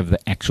facility to have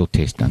the actual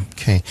test done.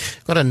 Okay.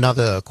 Got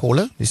another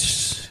caller.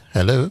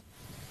 Hello.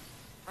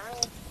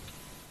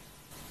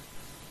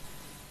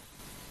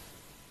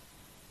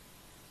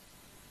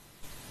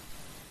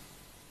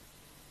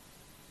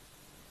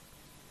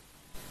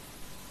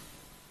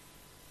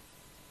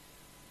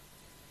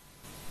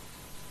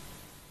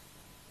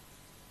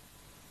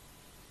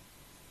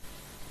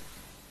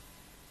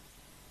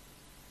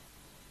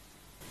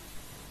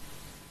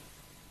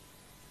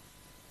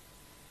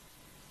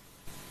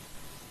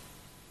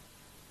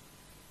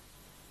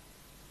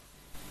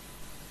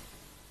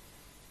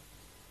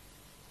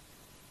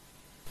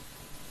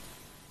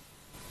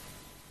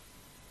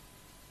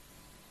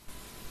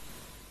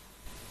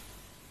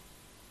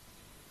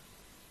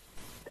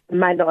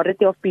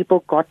 minority of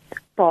people got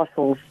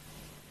parcels.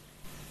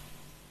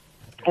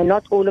 And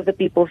not all of the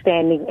people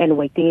standing and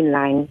waiting in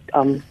line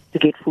to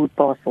get food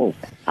parcels.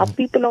 Our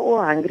people are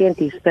all hungry and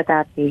desperate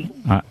out there.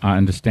 I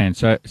understand.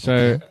 So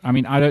I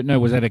mean, I don't know.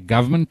 Was that a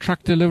government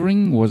truck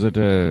delivering? Was it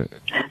a?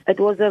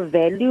 It was a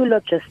value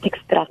logistics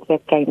truck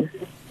that came.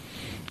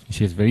 You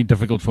see, it's very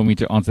difficult for me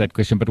to answer that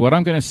question. But what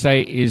I'm going to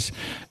say is,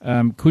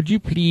 could you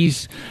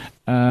please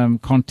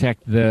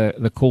contact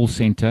the call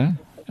center?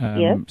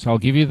 Yes. So I'll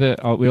give you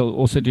we'll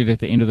also do it at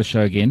the end of the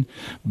show again.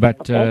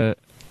 But Okay.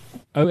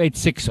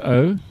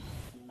 0860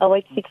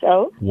 0860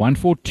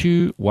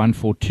 142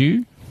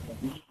 142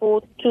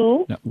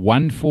 42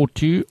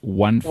 142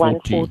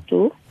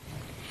 142.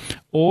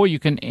 Or you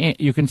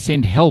can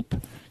send help.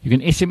 You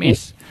can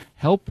SMS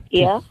help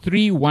Yeah. to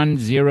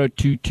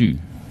 31022.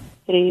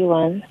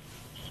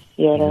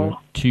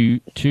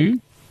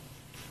 31022.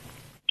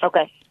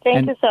 Okay.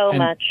 Thank you so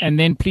much. And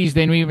then please,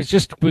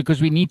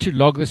 because we need to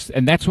log this,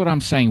 and that's what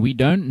I'm saying. We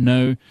don't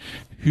know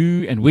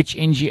who and which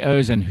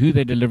NGOs and who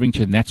they're delivering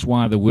to, and that's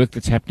why the work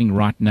that's happening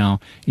right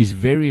now is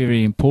very,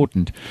 very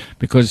important,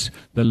 because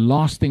the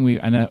last thing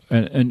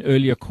an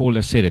earlier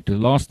caller said it, the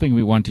last thing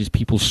we want is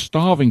people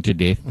starving to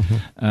death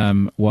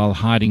while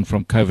hiding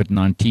from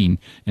COVID-19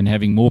 and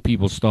having more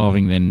people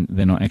starving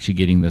than are actually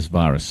getting this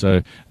virus.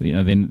 So,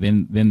 then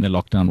the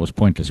lockdown was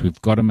pointless.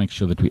 We've got to make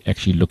sure that we're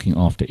actually looking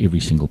after every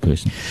single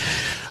person.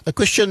 A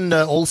question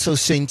also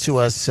sent to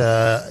us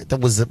that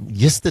was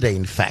yesterday,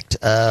 in fact,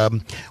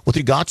 with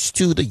regards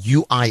to the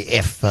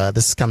UIF.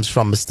 This comes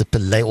from Mr.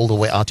 Pillay all the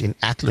way out in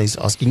Athlone. He's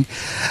asking,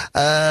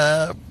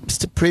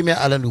 Mr. Premier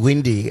Alan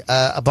Winde,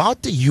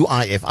 about the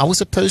UIF. I was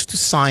supposed to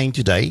sign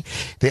today.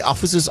 Their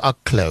offices are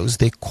closed.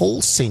 Their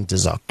call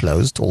centers are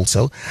closed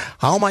also.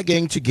 How am I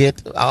going to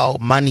get our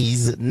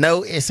monies?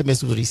 No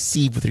SMS was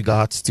received with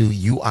regards to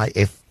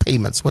UIF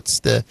payments. What's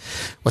the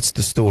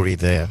story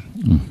there?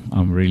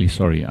 I'm really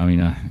sorry. I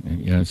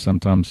mean,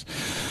 sometimes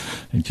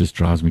it just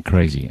drives me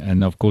crazy.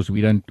 And of course,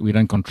 we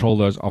don't control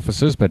those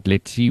offices, but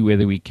let's see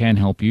whether we can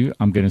help you.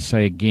 I'm going to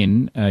say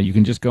again, you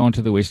can just go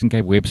onto the Western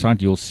Cape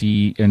website. You'll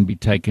see and be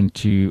taken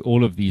to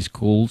all of these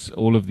calls,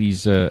 all of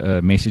these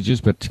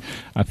messages. But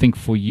I think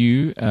for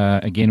you,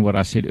 again, what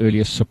I said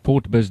earlier,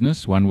 support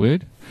business, one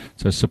word.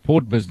 So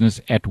support business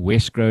at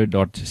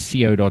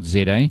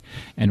westgrow.co.za,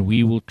 and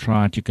we will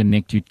try to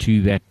connect you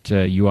to that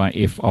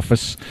UIF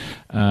office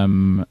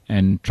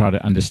and try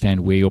to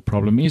understand where your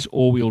problem is,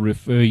 or we'll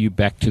refer you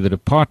back to the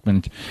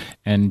department.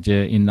 And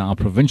in our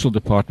provincial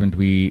department,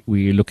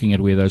 we're looking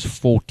at where those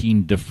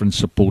 14 different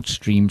support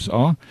streams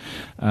are,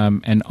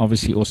 and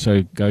obviously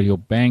also go to your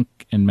bank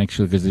and make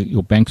sure, because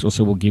your banks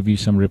also will give you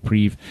some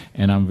reprieve.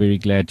 And I'm very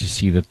glad to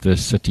see that the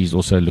city is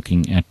also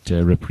looking at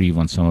reprieve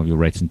on some of your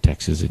rates and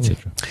taxes,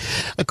 etc.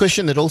 A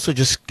question that also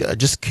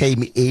just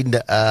came in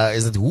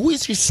is that who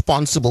is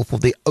responsible for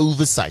the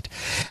oversight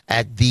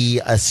at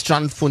the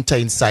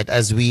Strandfontein site,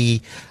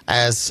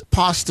 as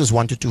pastors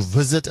wanted to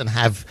visit and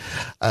have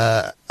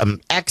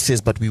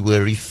access, but we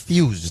were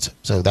refused.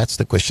 So that's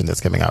the question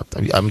that's coming out.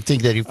 I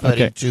think they're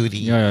referring to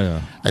the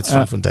at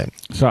Strandfontein.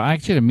 So I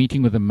actually had a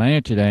meeting with the mayor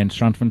today, and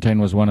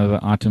Strandfontein was one of the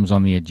items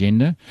on the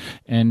agenda.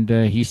 And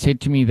he said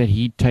to me that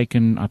he'd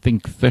taken, I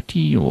think,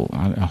 30 or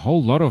a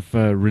whole lot of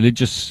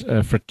religious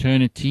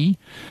fraternity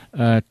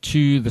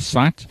to the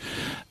site.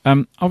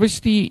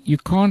 Obviously, you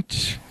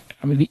can't.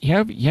 I mean,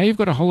 here you've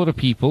got a whole lot of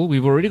people.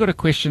 We've already got a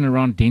question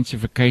around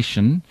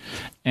densification,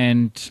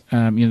 and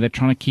they're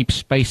trying to keep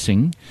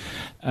spacing,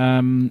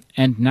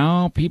 and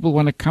now people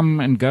want to come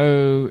and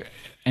go,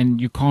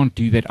 and you can't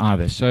do that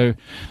either. So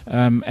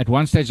at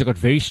one stage, they got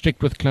very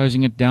strict with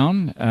closing it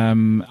down.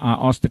 I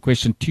asked the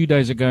question 2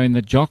 days ago in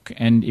the JOC,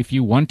 and if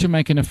you want to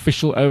make an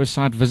official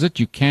oversight visit,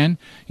 you can.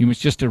 You must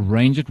just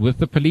arrange it with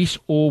the police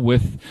or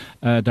with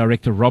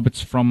Director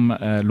Roberts from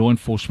law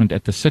enforcement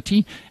at the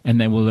city, and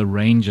they will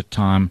arrange a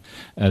time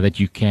that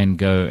you can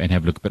go and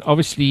have a look. But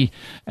obviously,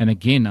 and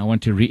again, I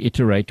want to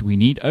reiterate, we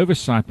need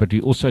oversight, but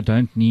we also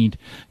don't need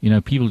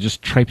people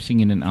just traipsing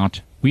in and out.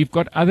 We've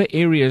got other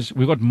areas.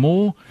 We've got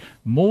more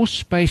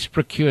space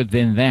procured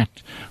than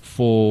that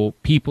for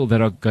people that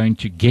are going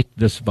to get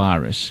this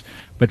virus.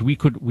 But we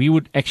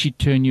would actually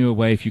turn you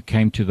away if you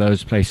came to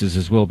those places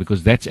as well,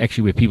 because that's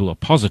actually where people are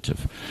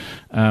positive.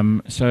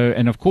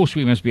 And of course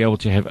we must be able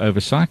to have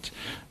oversight,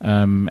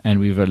 and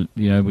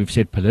we've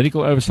said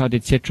political oversight,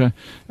 etc.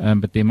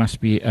 But there must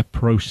be a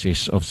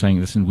process of saying,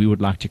 listen, we would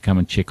like to come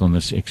and check on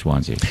this X, Y,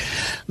 and Z.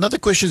 Another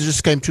question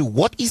just came through.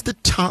 What is the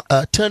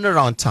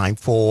turnaround time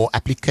for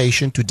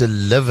application to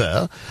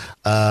deliver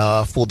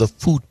for the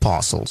food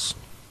parcels?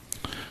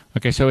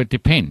 Okay, so it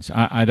depends.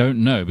 I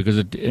don't know, because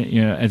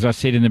as I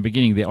said in the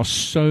beginning, there are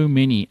so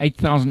many,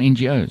 8,000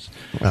 NGOs.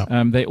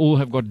 Wow. They all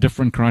have got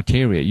different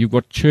criteria. You've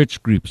got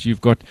church groups,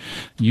 you've got,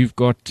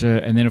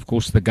 and then of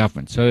course the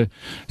government. So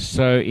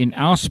in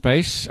our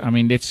space, I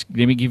mean, let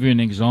me give you an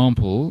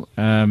example.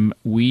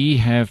 We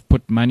have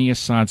put money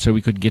aside so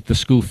we could get the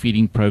school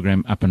feeding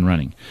program up and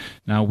running.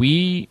 Now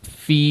we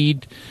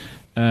feed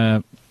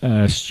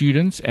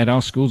students at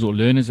our schools or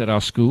learners at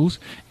our schools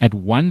at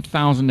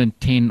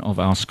 1,010 of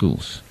our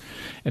schools.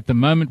 At the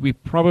moment, we're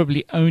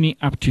probably only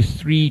up to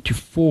 300 to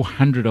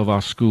 400 of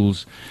our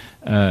schools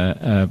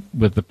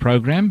with the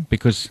program,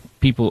 because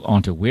people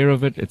aren't aware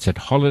of it. It's at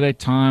holiday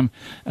time.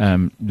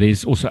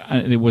 There's also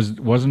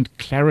wasn't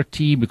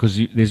clarity, because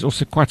there's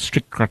also quite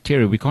strict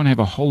criteria. We can't have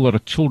a whole lot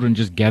of children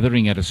just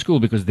gathering at a school,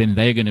 because then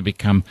they're going to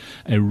become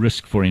a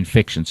risk for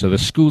infection. So the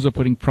schools are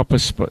putting proper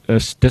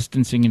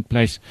distancing in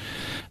place,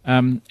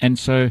 and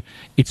so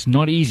it's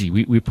not easy.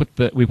 We put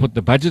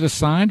the budget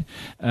aside,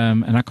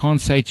 and I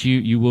can't say to you,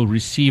 you will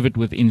receive it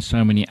within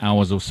so many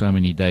hours or so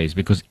many days,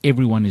 because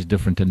everyone is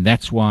different, and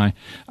that's why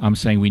I'm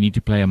saying we need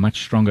to play a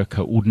much stronger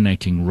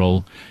coordinating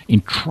role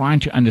in trying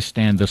to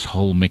understand this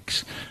whole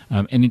mix,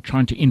 and in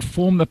trying to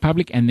inform the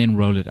public and then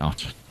roll it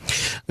out.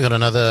 We got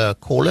another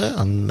caller,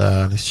 and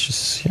let's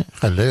just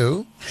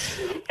hello.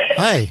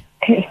 Hi.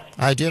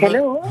 Hi, dear.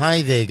 Hello.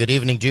 Hi there. Good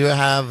evening. Do you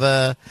have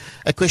a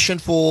question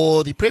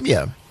for the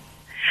Premier?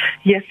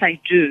 Yes, I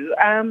do.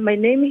 My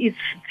name is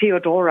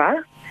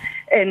Theodora,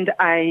 and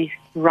I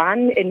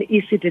run an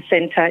ECD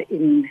center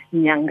in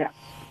Nyanga.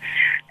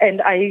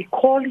 And I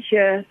call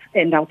here,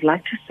 and I would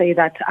like to say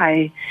that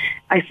I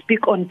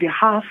speak on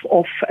behalf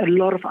of a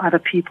lot of other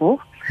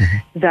people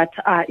that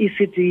are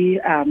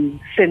ECD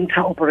center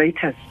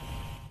operators.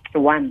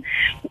 One,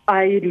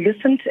 I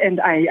listened and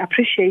I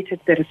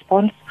appreciated the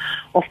response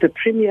of the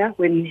Premier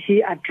when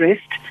he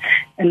addressed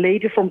a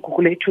lady from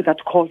Guguletu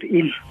that called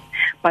in.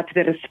 But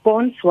the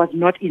response was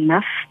not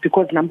enough,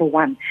 because, number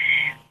one,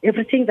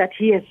 everything that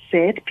he has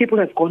said, people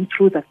have gone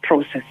through that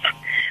process.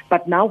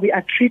 But now we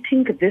are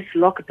treating this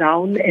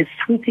lockdown as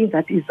something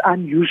that is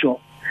unusual.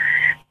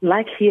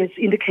 Like he has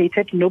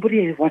indicated,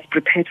 nobody was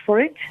prepared for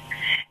it.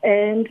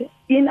 And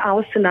in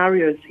our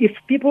scenarios, if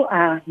people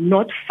are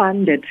not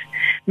funded,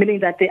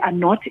 meaning that they are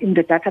not in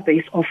the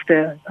database of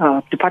the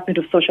Department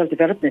of Social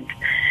Development,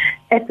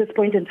 at this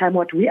point in time,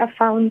 what we are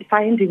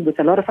finding with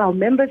a lot of our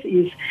members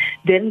is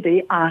then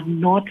they are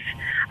not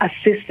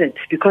assisted,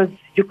 because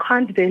you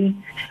can't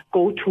then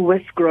go to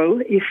West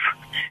Grow if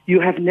you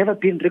have never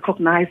been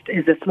recognized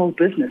as a small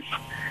business.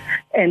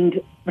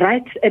 And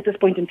right at this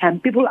point in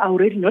time, people are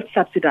already not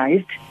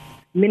subsidized,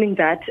 meaning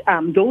that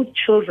those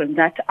children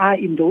that are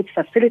in those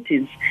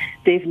facilities,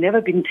 they've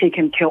never been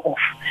taken care of.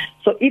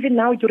 So even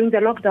now during the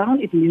lockdown,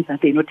 it means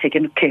that they're not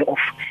taken care of.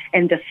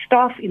 And the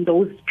staff in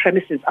those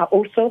premises are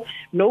also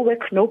no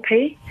work, no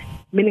pay,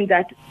 meaning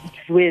that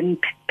when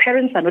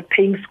parents are not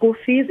paying school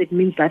fees, it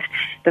means that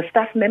the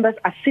staff members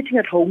are sitting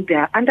at home, they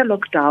are under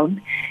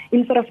lockdown.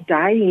 Instead of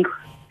dying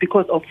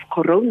because of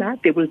corona,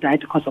 they will die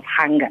because of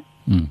hunger.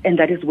 And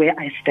that is where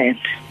I stand.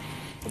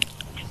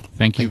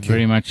 Thank you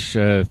very much,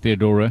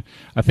 Theodora.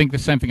 I think the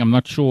same thing. I'm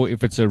not sure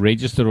if it's a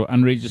registered or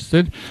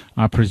unregistered.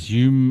 I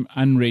presume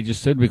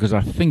unregistered, because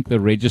I think the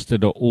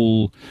registered are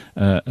all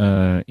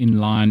in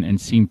line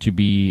and seem to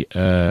be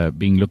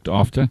being looked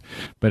after.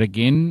 But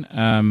again,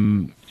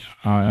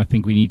 I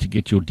think we need to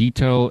get your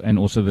detail, and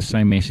also the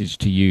same message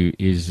to you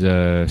is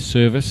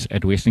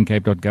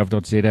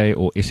service@westerncape.gov.za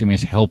or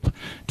SMS help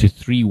to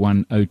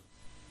 310.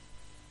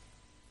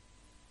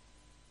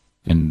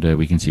 And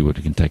we can see what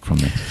we can take from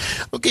there.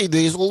 Okay,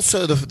 there's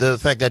also the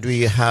fact that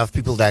we have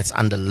people that's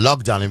under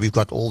lockdown, and we've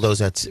got all those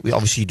that we're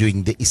obviously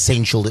doing the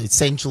essential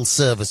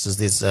services.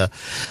 There's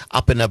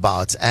up and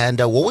about,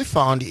 and what we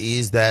found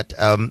is that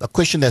a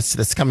question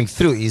that's coming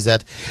through is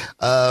that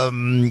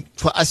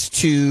for us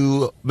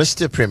to,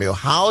 Mr. Premier,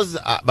 how's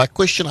my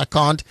question?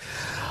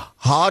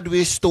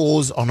 Hardware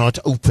stores are not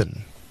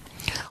open.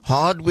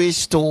 Hardware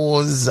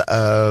stores,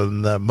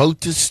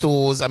 motor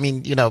stores. I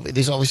mean,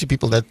 there's obviously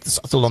people that's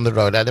still on the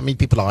road. I mean,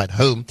 people are at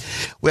home.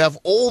 We have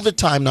all the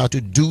time now to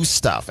do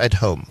stuff at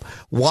home.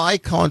 Why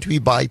can't we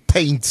buy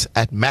paint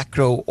at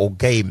Macro or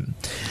Game?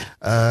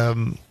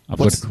 I've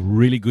got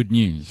really good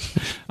news.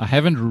 I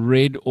haven't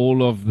read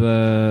all of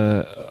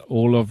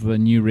the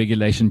new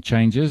regulation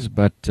changes,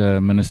 but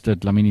Minister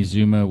Dlamini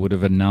Zuma would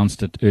have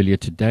announced it earlier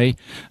today.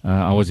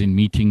 I was in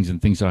meetings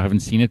and things, so I haven't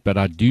seen it, but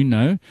I do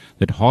know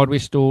that hardware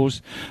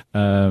stores,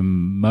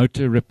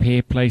 motor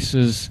repair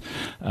places,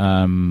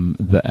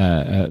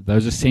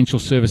 those essential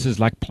services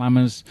like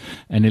plumbers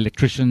and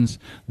electricians,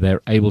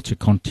 they're able to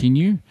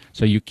continue.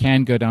 So you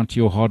can go down to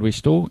your hardware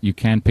store, you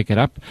can pick it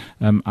up.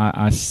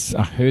 I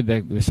heard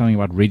that there's something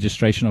about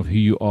registration of who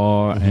you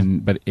are,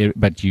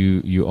 but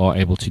you are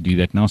able to do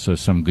that now. So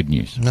some good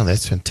news. No,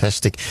 that's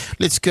fantastic.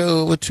 Let's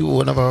go over to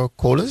one of our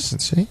callers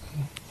and see.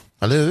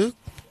 Hello.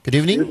 Good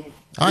evening.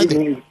 Hi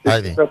there.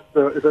 Hi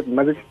there. Is that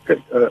Magic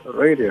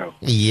Radio?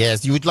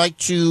 Yes. You would like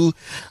to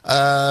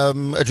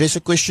address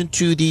a question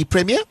to the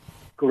Premier?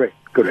 Correct.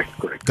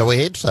 Go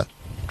ahead, sir.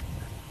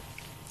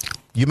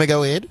 You may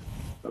go ahead.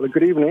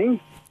 Good evening.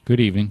 Good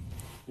evening.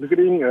 Good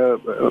evening,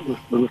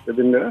 Mr.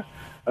 Winde.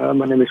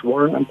 My name is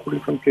Warren. I'm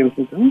calling from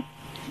Kensington,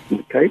 in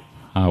the Cape.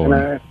 And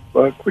I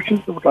have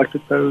questions I would like to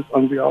pose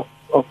on behalf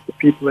of the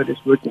people that is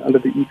working under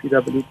the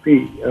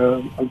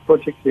EPWP on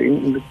projects here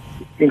in the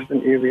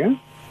Kingston area.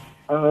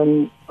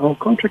 Our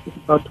contract is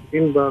about to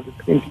end by the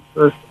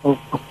 21st of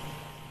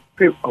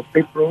of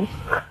April,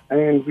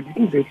 and we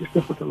didn't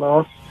register for the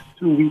last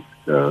 2 weeks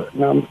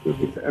now, Mr.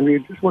 Winde, and we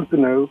just want to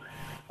know,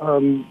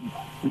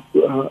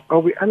 are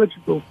we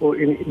eligible for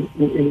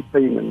any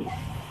payment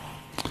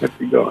that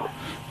we got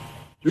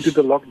due to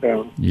the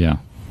lockdown? Yeah.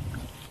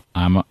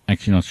 I'm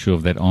actually not sure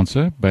of that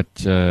answer, but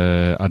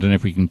I don't know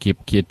if we can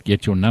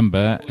get your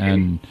number,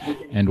 and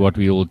what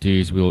we will do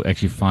is we'll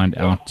actually find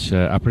out.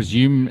 I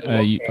presume,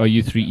 are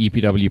you through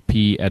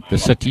EPWP at the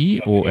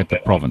city or at the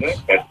province?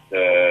 I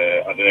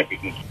don't know if we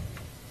can.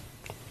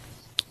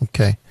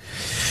 Okay.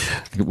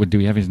 Do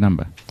we have his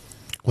number?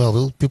 Well,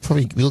 we'll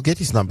get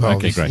his number.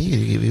 Okay,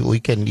 obviously. We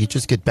can. You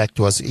just get back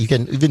to us. You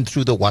can even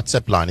through the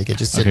WhatsApp line. You can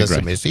just send us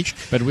a message.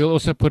 But we'll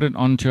also put it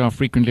onto our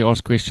frequently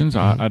asked questions.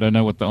 I don't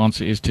know what the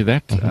answer is to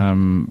that,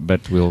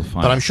 but we'll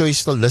find. But I'm sure he's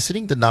still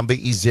listening. The number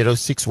is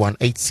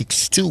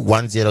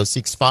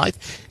 0618621065.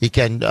 He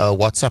can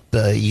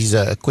WhatsApp his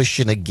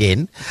question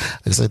again.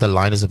 Looks like the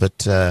line is a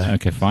bit.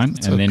 Okay, fine.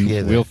 And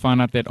then we'll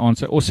find out that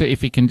answer. Also,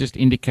 if he can just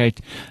indicate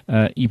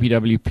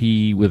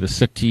EPWP with the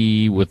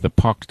city, with the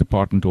Parks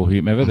Department, or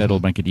whomever, that'll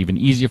make it even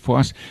easier for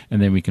us,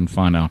 and then we can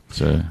find out.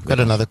 Got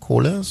another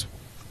caller?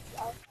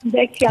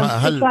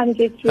 Hello.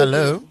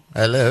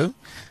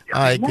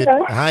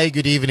 Hi,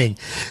 good evening.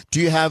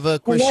 Do you have a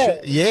question? Hello.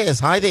 Yes,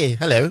 hi there.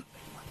 Hello.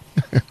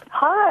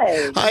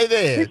 Hi. Hi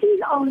there. This is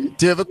on,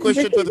 do you have a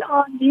question this for is the...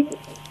 Arlene.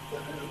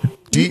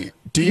 Do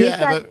you Yes,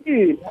 have I a...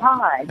 do.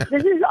 Hi.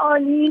 This is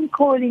Arlene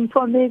calling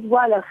from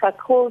Meswalach. I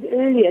called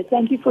earlier.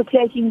 Thank you for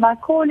taking my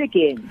call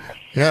again.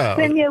 Yeah.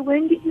 Premier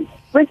Winde,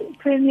 with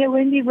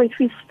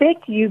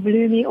respect, you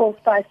blew me off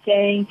by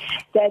saying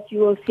that you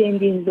will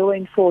send in law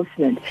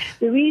enforcement.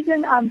 The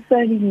reason I'm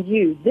phoning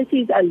you, this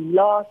is a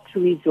last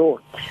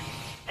resort.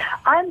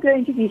 I'm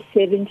going to be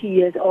 70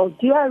 years old.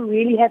 Do I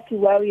really have to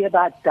worry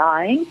about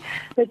dying?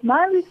 But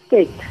my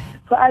respect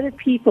for other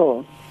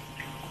people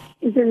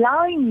is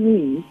allowing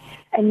me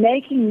and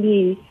making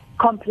me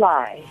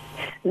comply.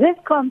 This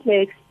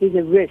complex is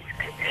a risk.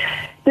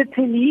 The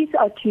police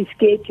are too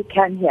scared to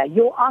come here.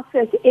 Your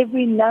office,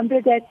 every number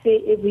that's there,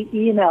 every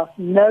email,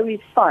 no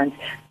response.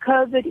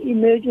 COVID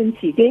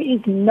emergency. There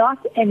is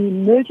not an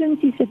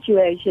emergency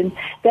situation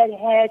that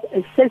has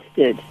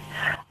assisted.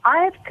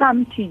 I have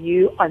come to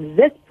you on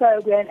this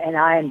program and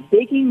I am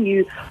begging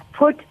you,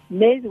 put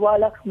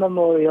Meswalach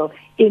Memorial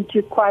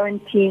into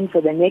quarantine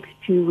for the next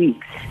 2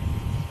 weeks.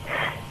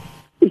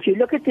 If you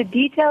look at the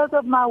details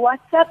of my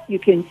WhatsApp, you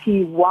can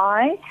see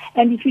why.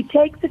 And if you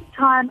take the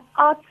time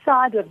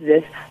outside of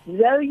this,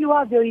 though you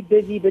are very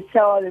busy, but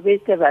so are the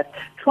rest of us,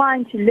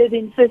 trying to live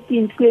in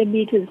 15 square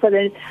meters for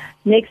the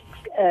next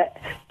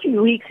 2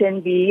 weeks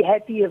and be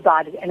happy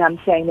about it, and I'm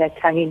saying that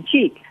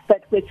tongue-in-cheek,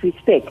 but with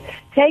respect.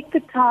 Take the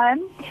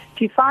time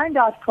to find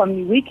out from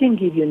you. We can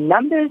give you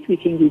numbers, we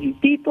can give you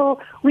people,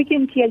 we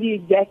can tell you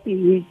exactly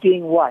who's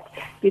doing what.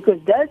 Because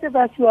those of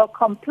us who are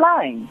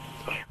complying,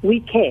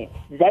 we care.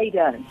 They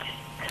don't.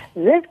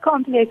 This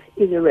complex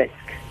is a risk.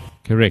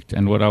 Correct.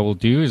 And what I will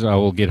do is I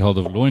will get hold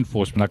of law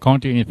enforcement. I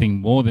can't do anything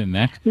more than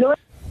that.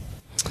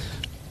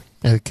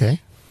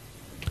 Okay.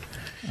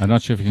 I'm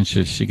not sure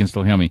if she can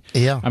still hear me.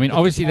 Yeah. I mean,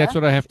 obviously, that's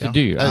what I have to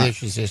do.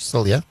 She's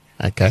still here.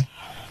 Okay.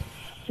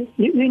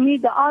 You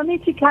need the army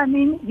to come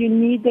in. You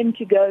need them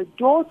to go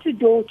door to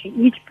door to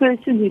each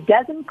person who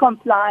doesn't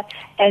comply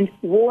and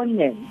warn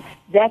them.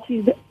 That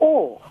is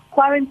all.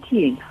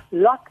 Quarantine.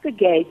 Lock the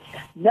gates.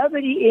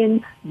 Nobody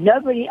in,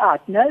 nobody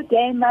out. No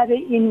gay mother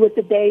in with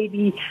the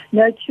baby.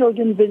 No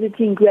children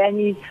visiting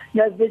grannies.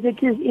 No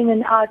visitors in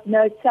and out.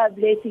 No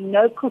subletting.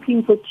 No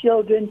cooking for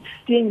children.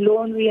 Doing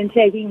laundry and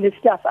taking the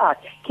stuff out.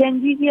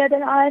 Can you hear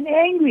that I am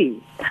angry?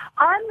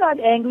 I'm not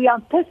angry.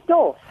 I'm pissed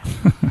off.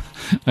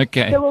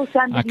 Okay. So will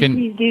somebody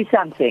please do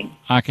something?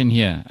 I can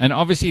hear. And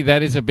obviously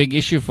that is a big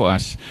issue for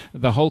us.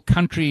 The whole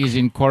country is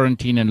in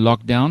quarantine and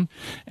lockdown,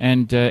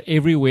 and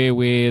everywhere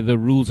where the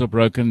rules are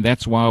broken,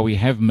 that's why we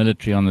have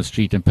military on the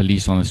street and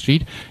police on the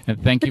street.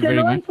 And thank you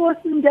very much. But the law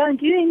enforcement don't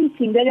do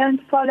anything. They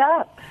don't follow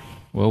up.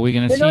 Well, we're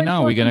going to see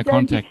now. We're going to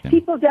contact them.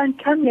 People don't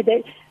come here.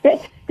 They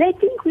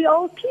think we're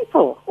old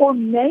people. Or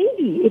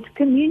maybe it's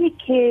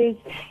communicated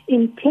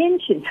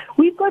intention.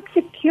 We've got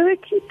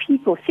security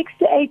people, 6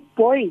 to 8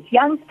 boys,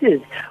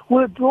 youngsters,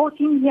 were brought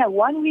in here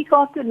 1 week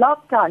after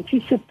lockdown to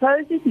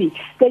supposedly,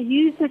 they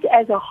use it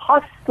as a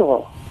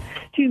hostel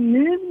to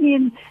move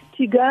them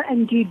to go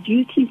and do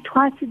duties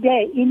twice a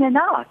day, in and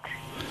out.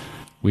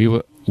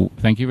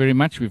 Thank you very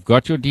much. We've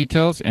got your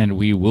details, and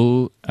we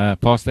will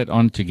pass that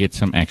on to get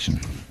some action.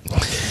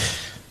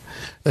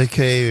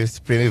 Okay,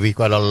 Premier, we've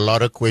got a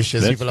lot of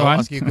questions. That's People fine. are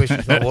asking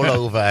questions from all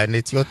over, and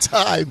it's your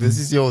time. This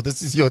is your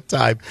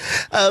time.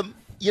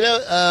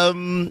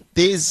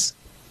 There's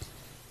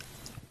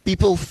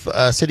people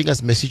sending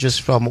us messages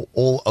from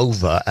all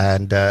over,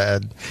 and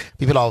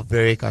people are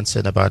very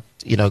concerned about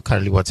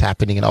currently what's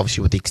happening, and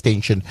obviously with the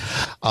extension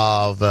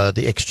of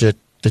the extra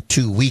the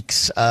 2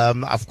 weeks.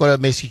 I've got a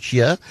message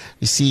here.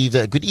 Received,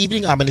 good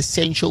evening. I'm an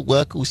essential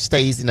worker who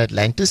stays in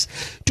Atlantis.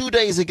 2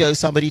 days ago,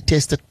 somebody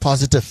tested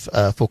positive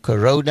for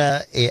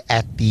corona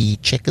at the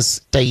Checkers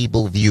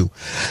Table View.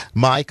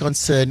 My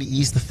concern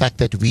is the fact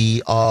that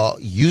we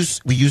use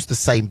the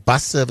same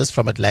bus service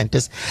from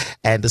Atlantis,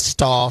 and the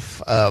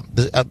staff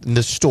in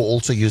the store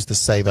also use the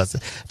same bus.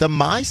 The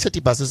My City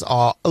buses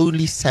are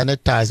only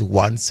sanitized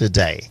once a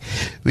day.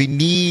 We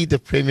need the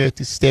Premier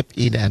to step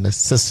in and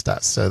assist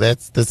us. So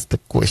that's the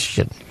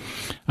question.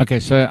 Okay,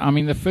 so I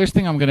mean, the first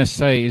thing I'm going to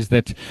say is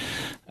that,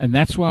 and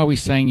that's why we're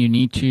saying you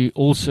need to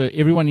also,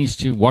 everyone needs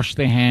to wash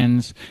their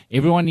hands,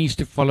 everyone needs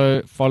to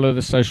follow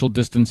the social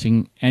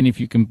distancing, and if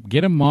you can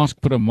get a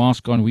mask, put a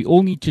mask on. We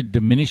all need to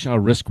diminish our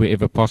risk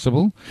wherever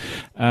possible,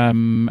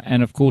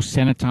 and of course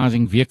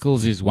sanitizing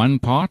vehicles is one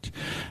part.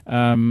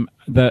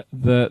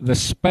 The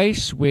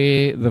space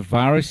where the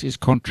virus is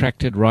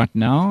contracted right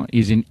now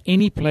is in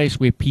any place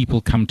where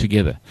people come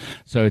together.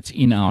 So it's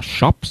in our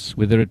shops,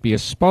 whether it be a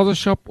spaza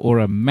shop or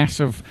a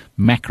massive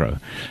macro.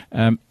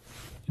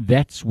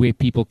 That's where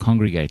people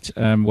congregate.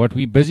 What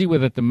we're busy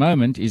with at the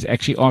moment is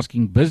actually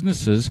asking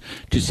businesses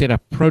to set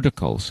up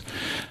protocols.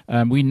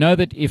 We know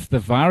that if the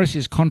virus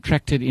is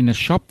contracted in a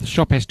shop, the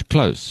shop has to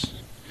close.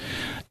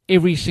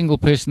 Every single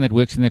person that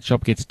works in that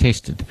shop gets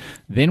tested.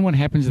 Then what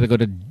happens is they got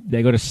to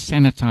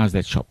sanitize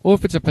that shop. Or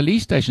if it's a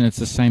police station, it's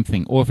the same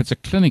thing. Or if it's a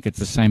clinic, it's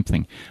the same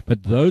thing.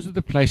 But those are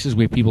the places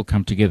where people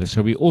come together.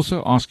 So we're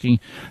also asking,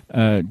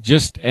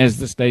 just as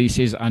this lady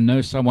says, I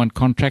know someone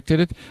contracted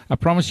it. I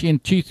promise you in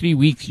 2-3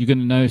 weeks, you're going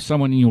to know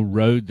someone in your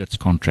road that's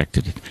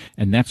contracted it.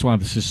 And that's why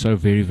this is so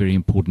very, very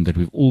important, that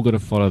we've all got to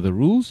follow the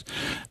rules.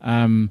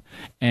 And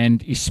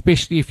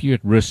especially if you're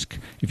at risk,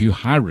 if you're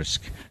high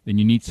risk, then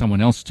you need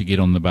someone else to get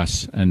on the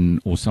bus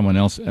or someone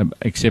else,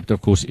 except, of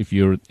course, if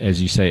you're,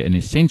 as you say, an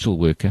essential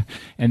worker.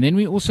 And then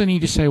we also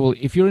need to say, well,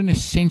 if you're an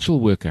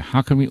essential worker,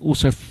 how can we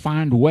also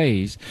find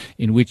ways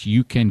in which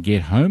you can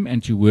get home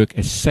and to work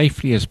as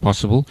safely as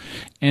possible?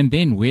 And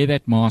then wear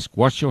that mask,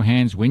 wash your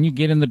hands. When you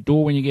get in the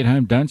door, when you get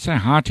home, don't say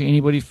hi to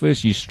anybody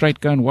first. You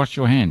straight go and wash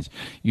your hands.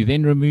 You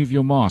then remove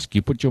your mask.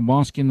 You put your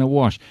mask in the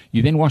wash.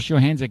 You then wash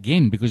your hands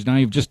again because now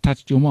you've just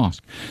touched your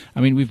mask.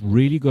 I mean, we've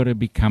really got to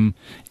become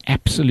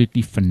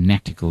absolutely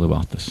fanatical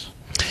about this.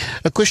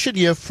 A question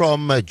here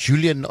from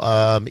Julian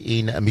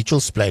in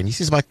Mitchell's Plain. He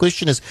says, my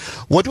question is,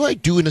 what do I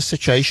do in a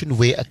situation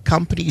where a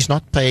company is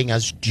not paying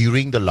us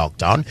during the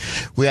lockdown?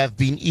 We have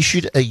been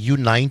issued a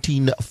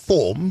U19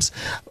 forms,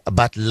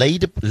 but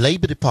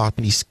Labor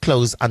Department is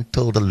closed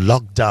until the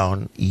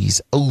lockdown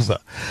is over.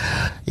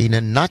 In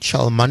a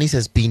nutshell, money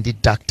has been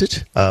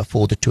deducted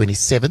for the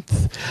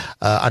 27th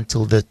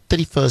until the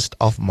 31st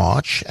of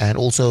March, and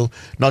also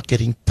not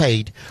getting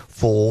paid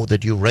for the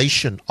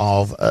duration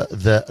of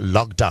the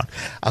lockdown.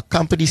 Our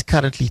company is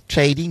currently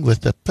trading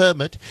with a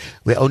permit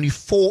where only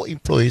 4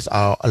 employees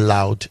are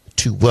allowed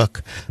to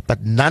work,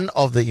 but none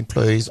of the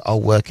employees are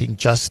working,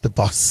 just the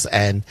boss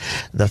and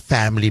the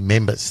family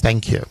members.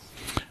 Thank you.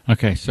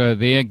 Okay, so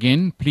there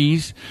again,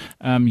 please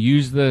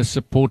use the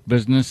support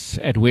business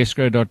at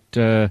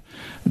wesco.co.za,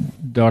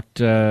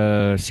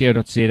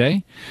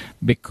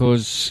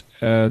 because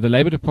the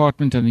Labour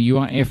Department and the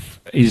UIF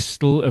is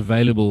still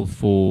available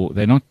for.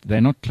 They're not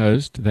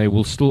closed. They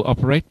will still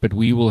operate, but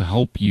we will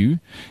help you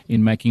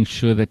in making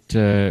sure that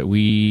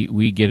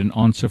we get an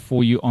answer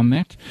for you on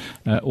that.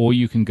 Or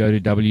you can go to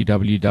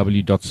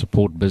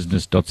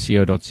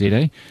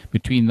www.supportbusiness.co.za.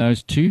 Between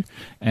those two,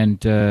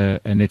 and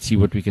let's see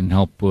what we can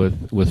help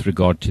with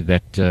regard to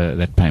that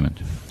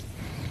payment.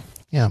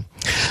 Yeah.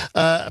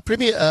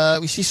 Premier,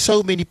 we see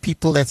so many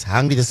people that's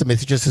hungry. There's a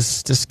message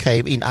just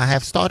came in. I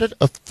have started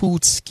a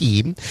food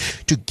scheme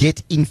to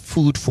get in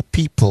food for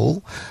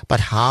people,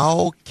 but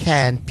how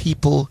can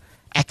people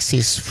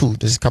access food?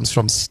 This comes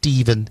from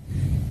Stephen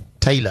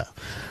Taylor.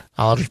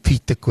 I'll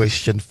repeat the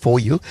question for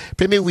you.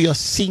 Premier, we are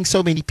seeing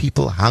so many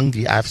people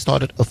hungry. I've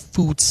started a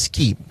food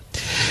scheme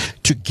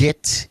to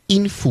get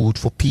in food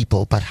for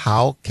people, but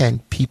how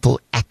can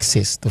people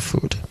access the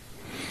food?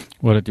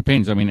 Well, it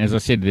depends. I mean, as I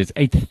said, there's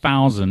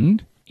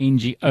 8,000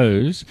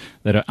 NGOs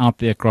that are out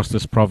there across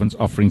this province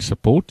offering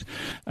support,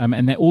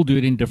 and they all do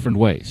it in different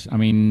ways. I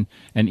mean,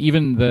 and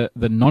even the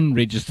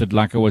non-registered,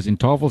 like I was in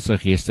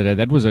Tafelsig yesterday,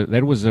 that was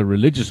a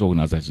religious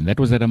organization. That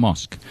was at a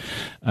mosque,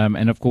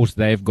 and of course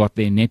they've got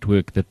their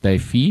network that they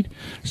feed.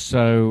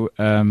 So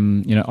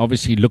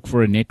obviously look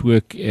for a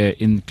network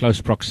in close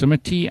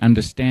proximity.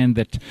 Understand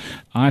that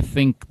I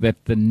think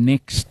that the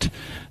next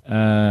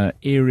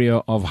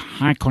area of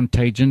high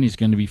contagion is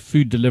going to be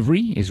food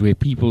delivery, is where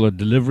people are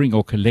delivering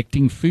or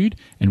collecting food,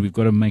 and we've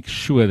got to make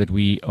sure that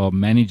we are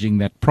managing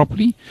that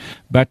properly.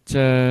 But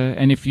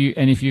and if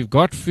you've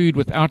got food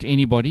without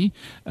anybody,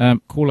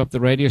 call up the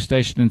radio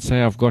station and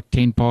say, I've got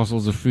 10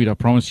 parcels of food. I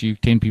promise you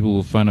 10 people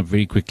will phone up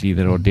very quickly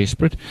that are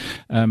desperate.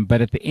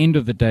 But at the end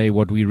of the day,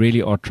 what we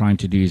really are trying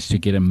to do is to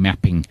get a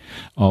mapping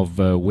of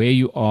where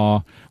you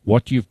are,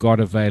 what you've got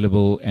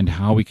available, and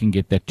how we can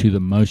get that to the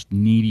most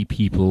needy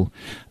people,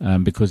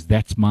 because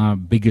that's my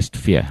biggest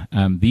fear.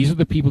 These are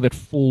the people that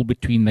fall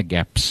between the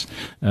gaps.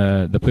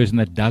 The person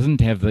that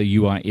doesn't have the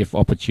UIF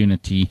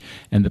opportunity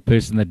and the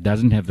person that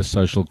doesn't have the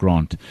social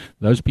grant.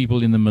 Those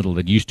people in the middle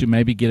that used to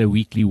maybe get a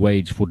weekly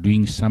wage for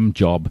doing some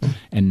job,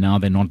 and now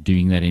they're not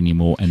doing that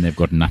anymore, and they've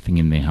got nothing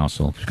in their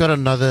household. We've got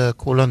another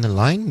call on the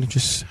line.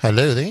 Just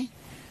hello there.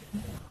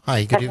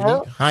 Hi, good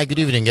evening. Hi, good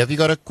evening. Have you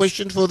got a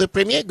question for the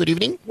Premier? Good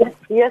evening.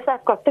 Yes,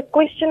 I've got the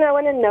question. I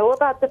want to know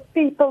about the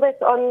people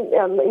that's on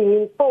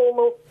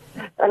informal,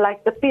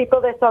 like the people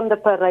that's on the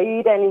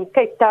parade and in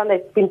Cape Town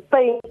that's been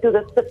paying to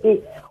the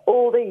city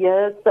all the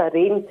years,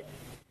 the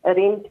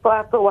rent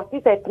for what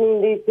is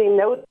happening. There's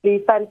no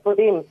refund for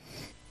them.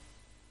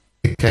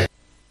 Okay.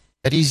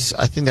 That is,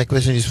 I think that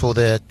question is for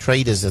the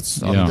traders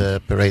that's on the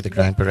parade, the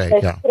Grand Parade.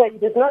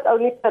 It's not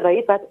only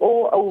parade, but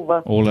all over.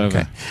 All over.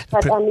 Okay.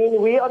 But I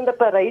mean, we on the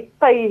parade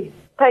pay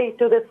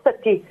to the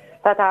city.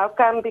 But how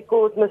come?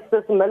 Because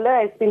Mrs.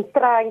 Miller has been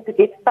trying to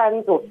get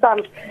funds or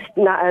some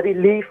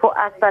relief for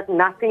us, but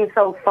nothing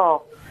so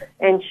far.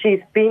 And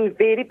she's been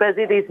very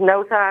busy. There's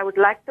no. So I would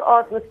like to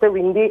ask Mr.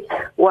 Winde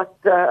what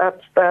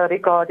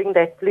regarding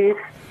that, please.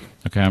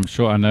 Okay, I'm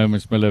sure I know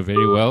Ms. Miller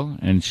very well,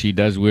 and she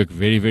does work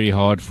very, very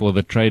hard for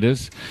the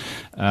traders.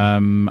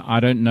 I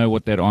don't know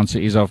what that answer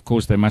is. Of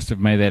course, they must have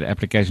made that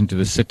application to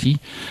the city.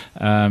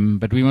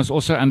 But we must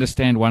also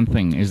understand one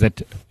thing, is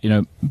that,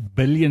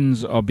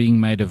 billions are being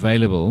made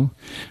available,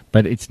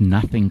 but it's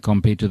nothing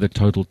compared to the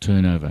total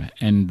turnover.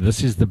 And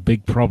this is the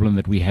big problem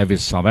that we have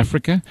as South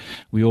Africa.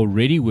 We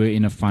already were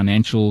in a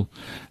financial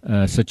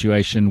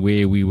situation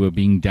where we were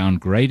being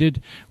downgraded.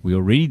 We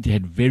already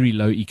had very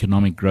low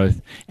economic growth,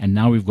 and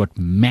now we've got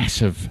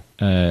massive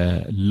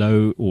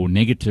low or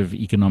negative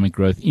economic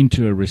growth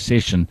into a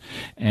recession,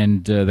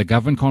 and the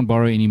government can't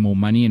borrow any more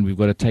money, and we've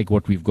got to take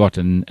what we've got.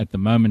 And at the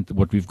moment,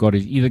 what we've got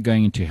is either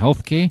going into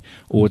healthcare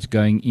or it's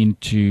going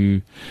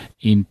into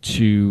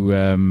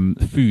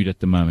food at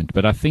the moment.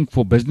 But I think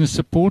for business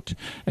support,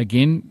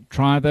 again,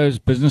 try those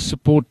business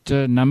support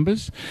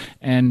numbers,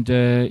 and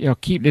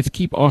let's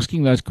keep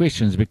asking those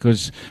questions,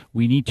 because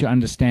we need to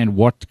understand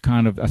what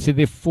kind of. I said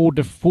there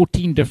are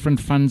 14 different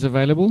funds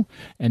available,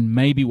 and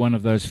maybe one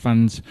of those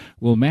funds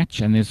will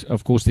match. And there's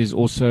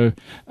also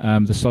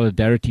the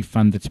Solidarity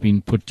Fund that's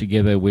been put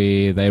together,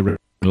 where they raise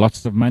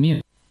lots of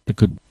money. It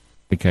could be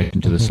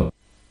application to the Solidarity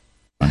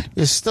Fund.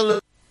 There's still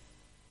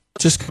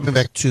just coming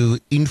back to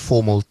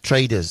informal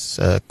traders.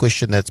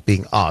 Question that's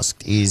being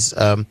asked is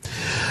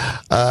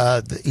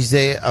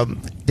there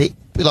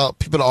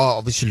people are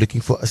obviously looking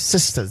for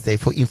assistance there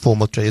for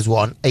informal traders who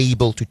are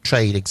unable to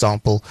trade.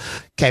 Example,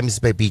 Camps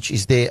Bay Beach.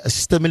 Is there a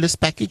stimulus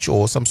package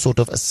or some sort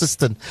of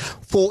assistance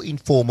for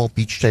informal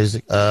beach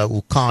traders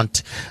who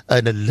can't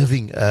earn a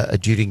living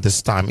during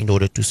this time in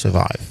order to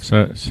survive?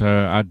 So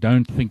I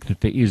don't think that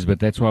there is, but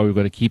that's why we've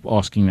got to keep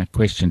asking that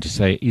question to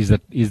say, is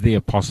there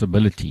a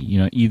possibility,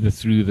 either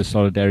through the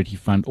Solidarity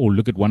Fund, or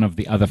look at one of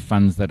the other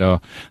funds that are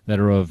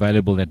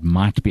available that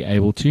might be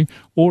able to,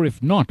 or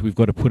if not, we've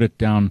got to put it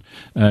down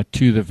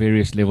to the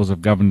various levels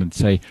of government and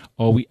say,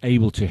 are we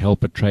able to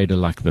help a trader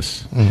like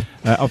this?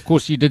 Of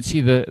course, you did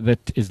see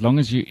that as long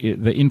as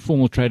the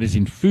informal traders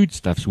in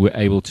foodstuffs were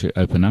able to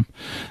open up,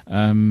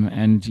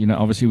 and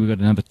obviously we've got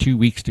another 2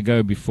 weeks to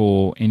go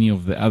before any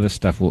of the other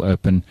stuff will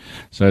open,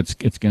 so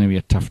it's going to be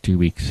a tough 2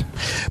 weeks.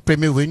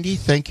 Premier Winde,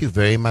 thank you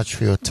very much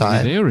for your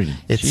time. There already.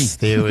 It's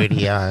there already,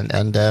 yeah,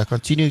 and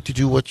continue to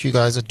do what you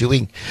guys are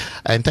doing,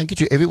 and thank you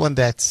to everyone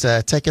that's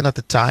taken out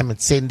the time and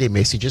send their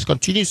messages.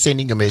 Continue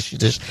sending your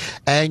messages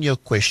and your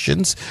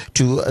questions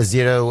to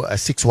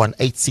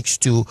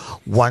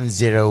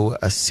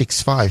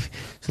 0618621065.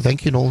 So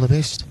thank you and all the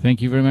best.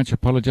 Thank you very much. I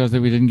apologize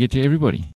that we didn't get to everybody.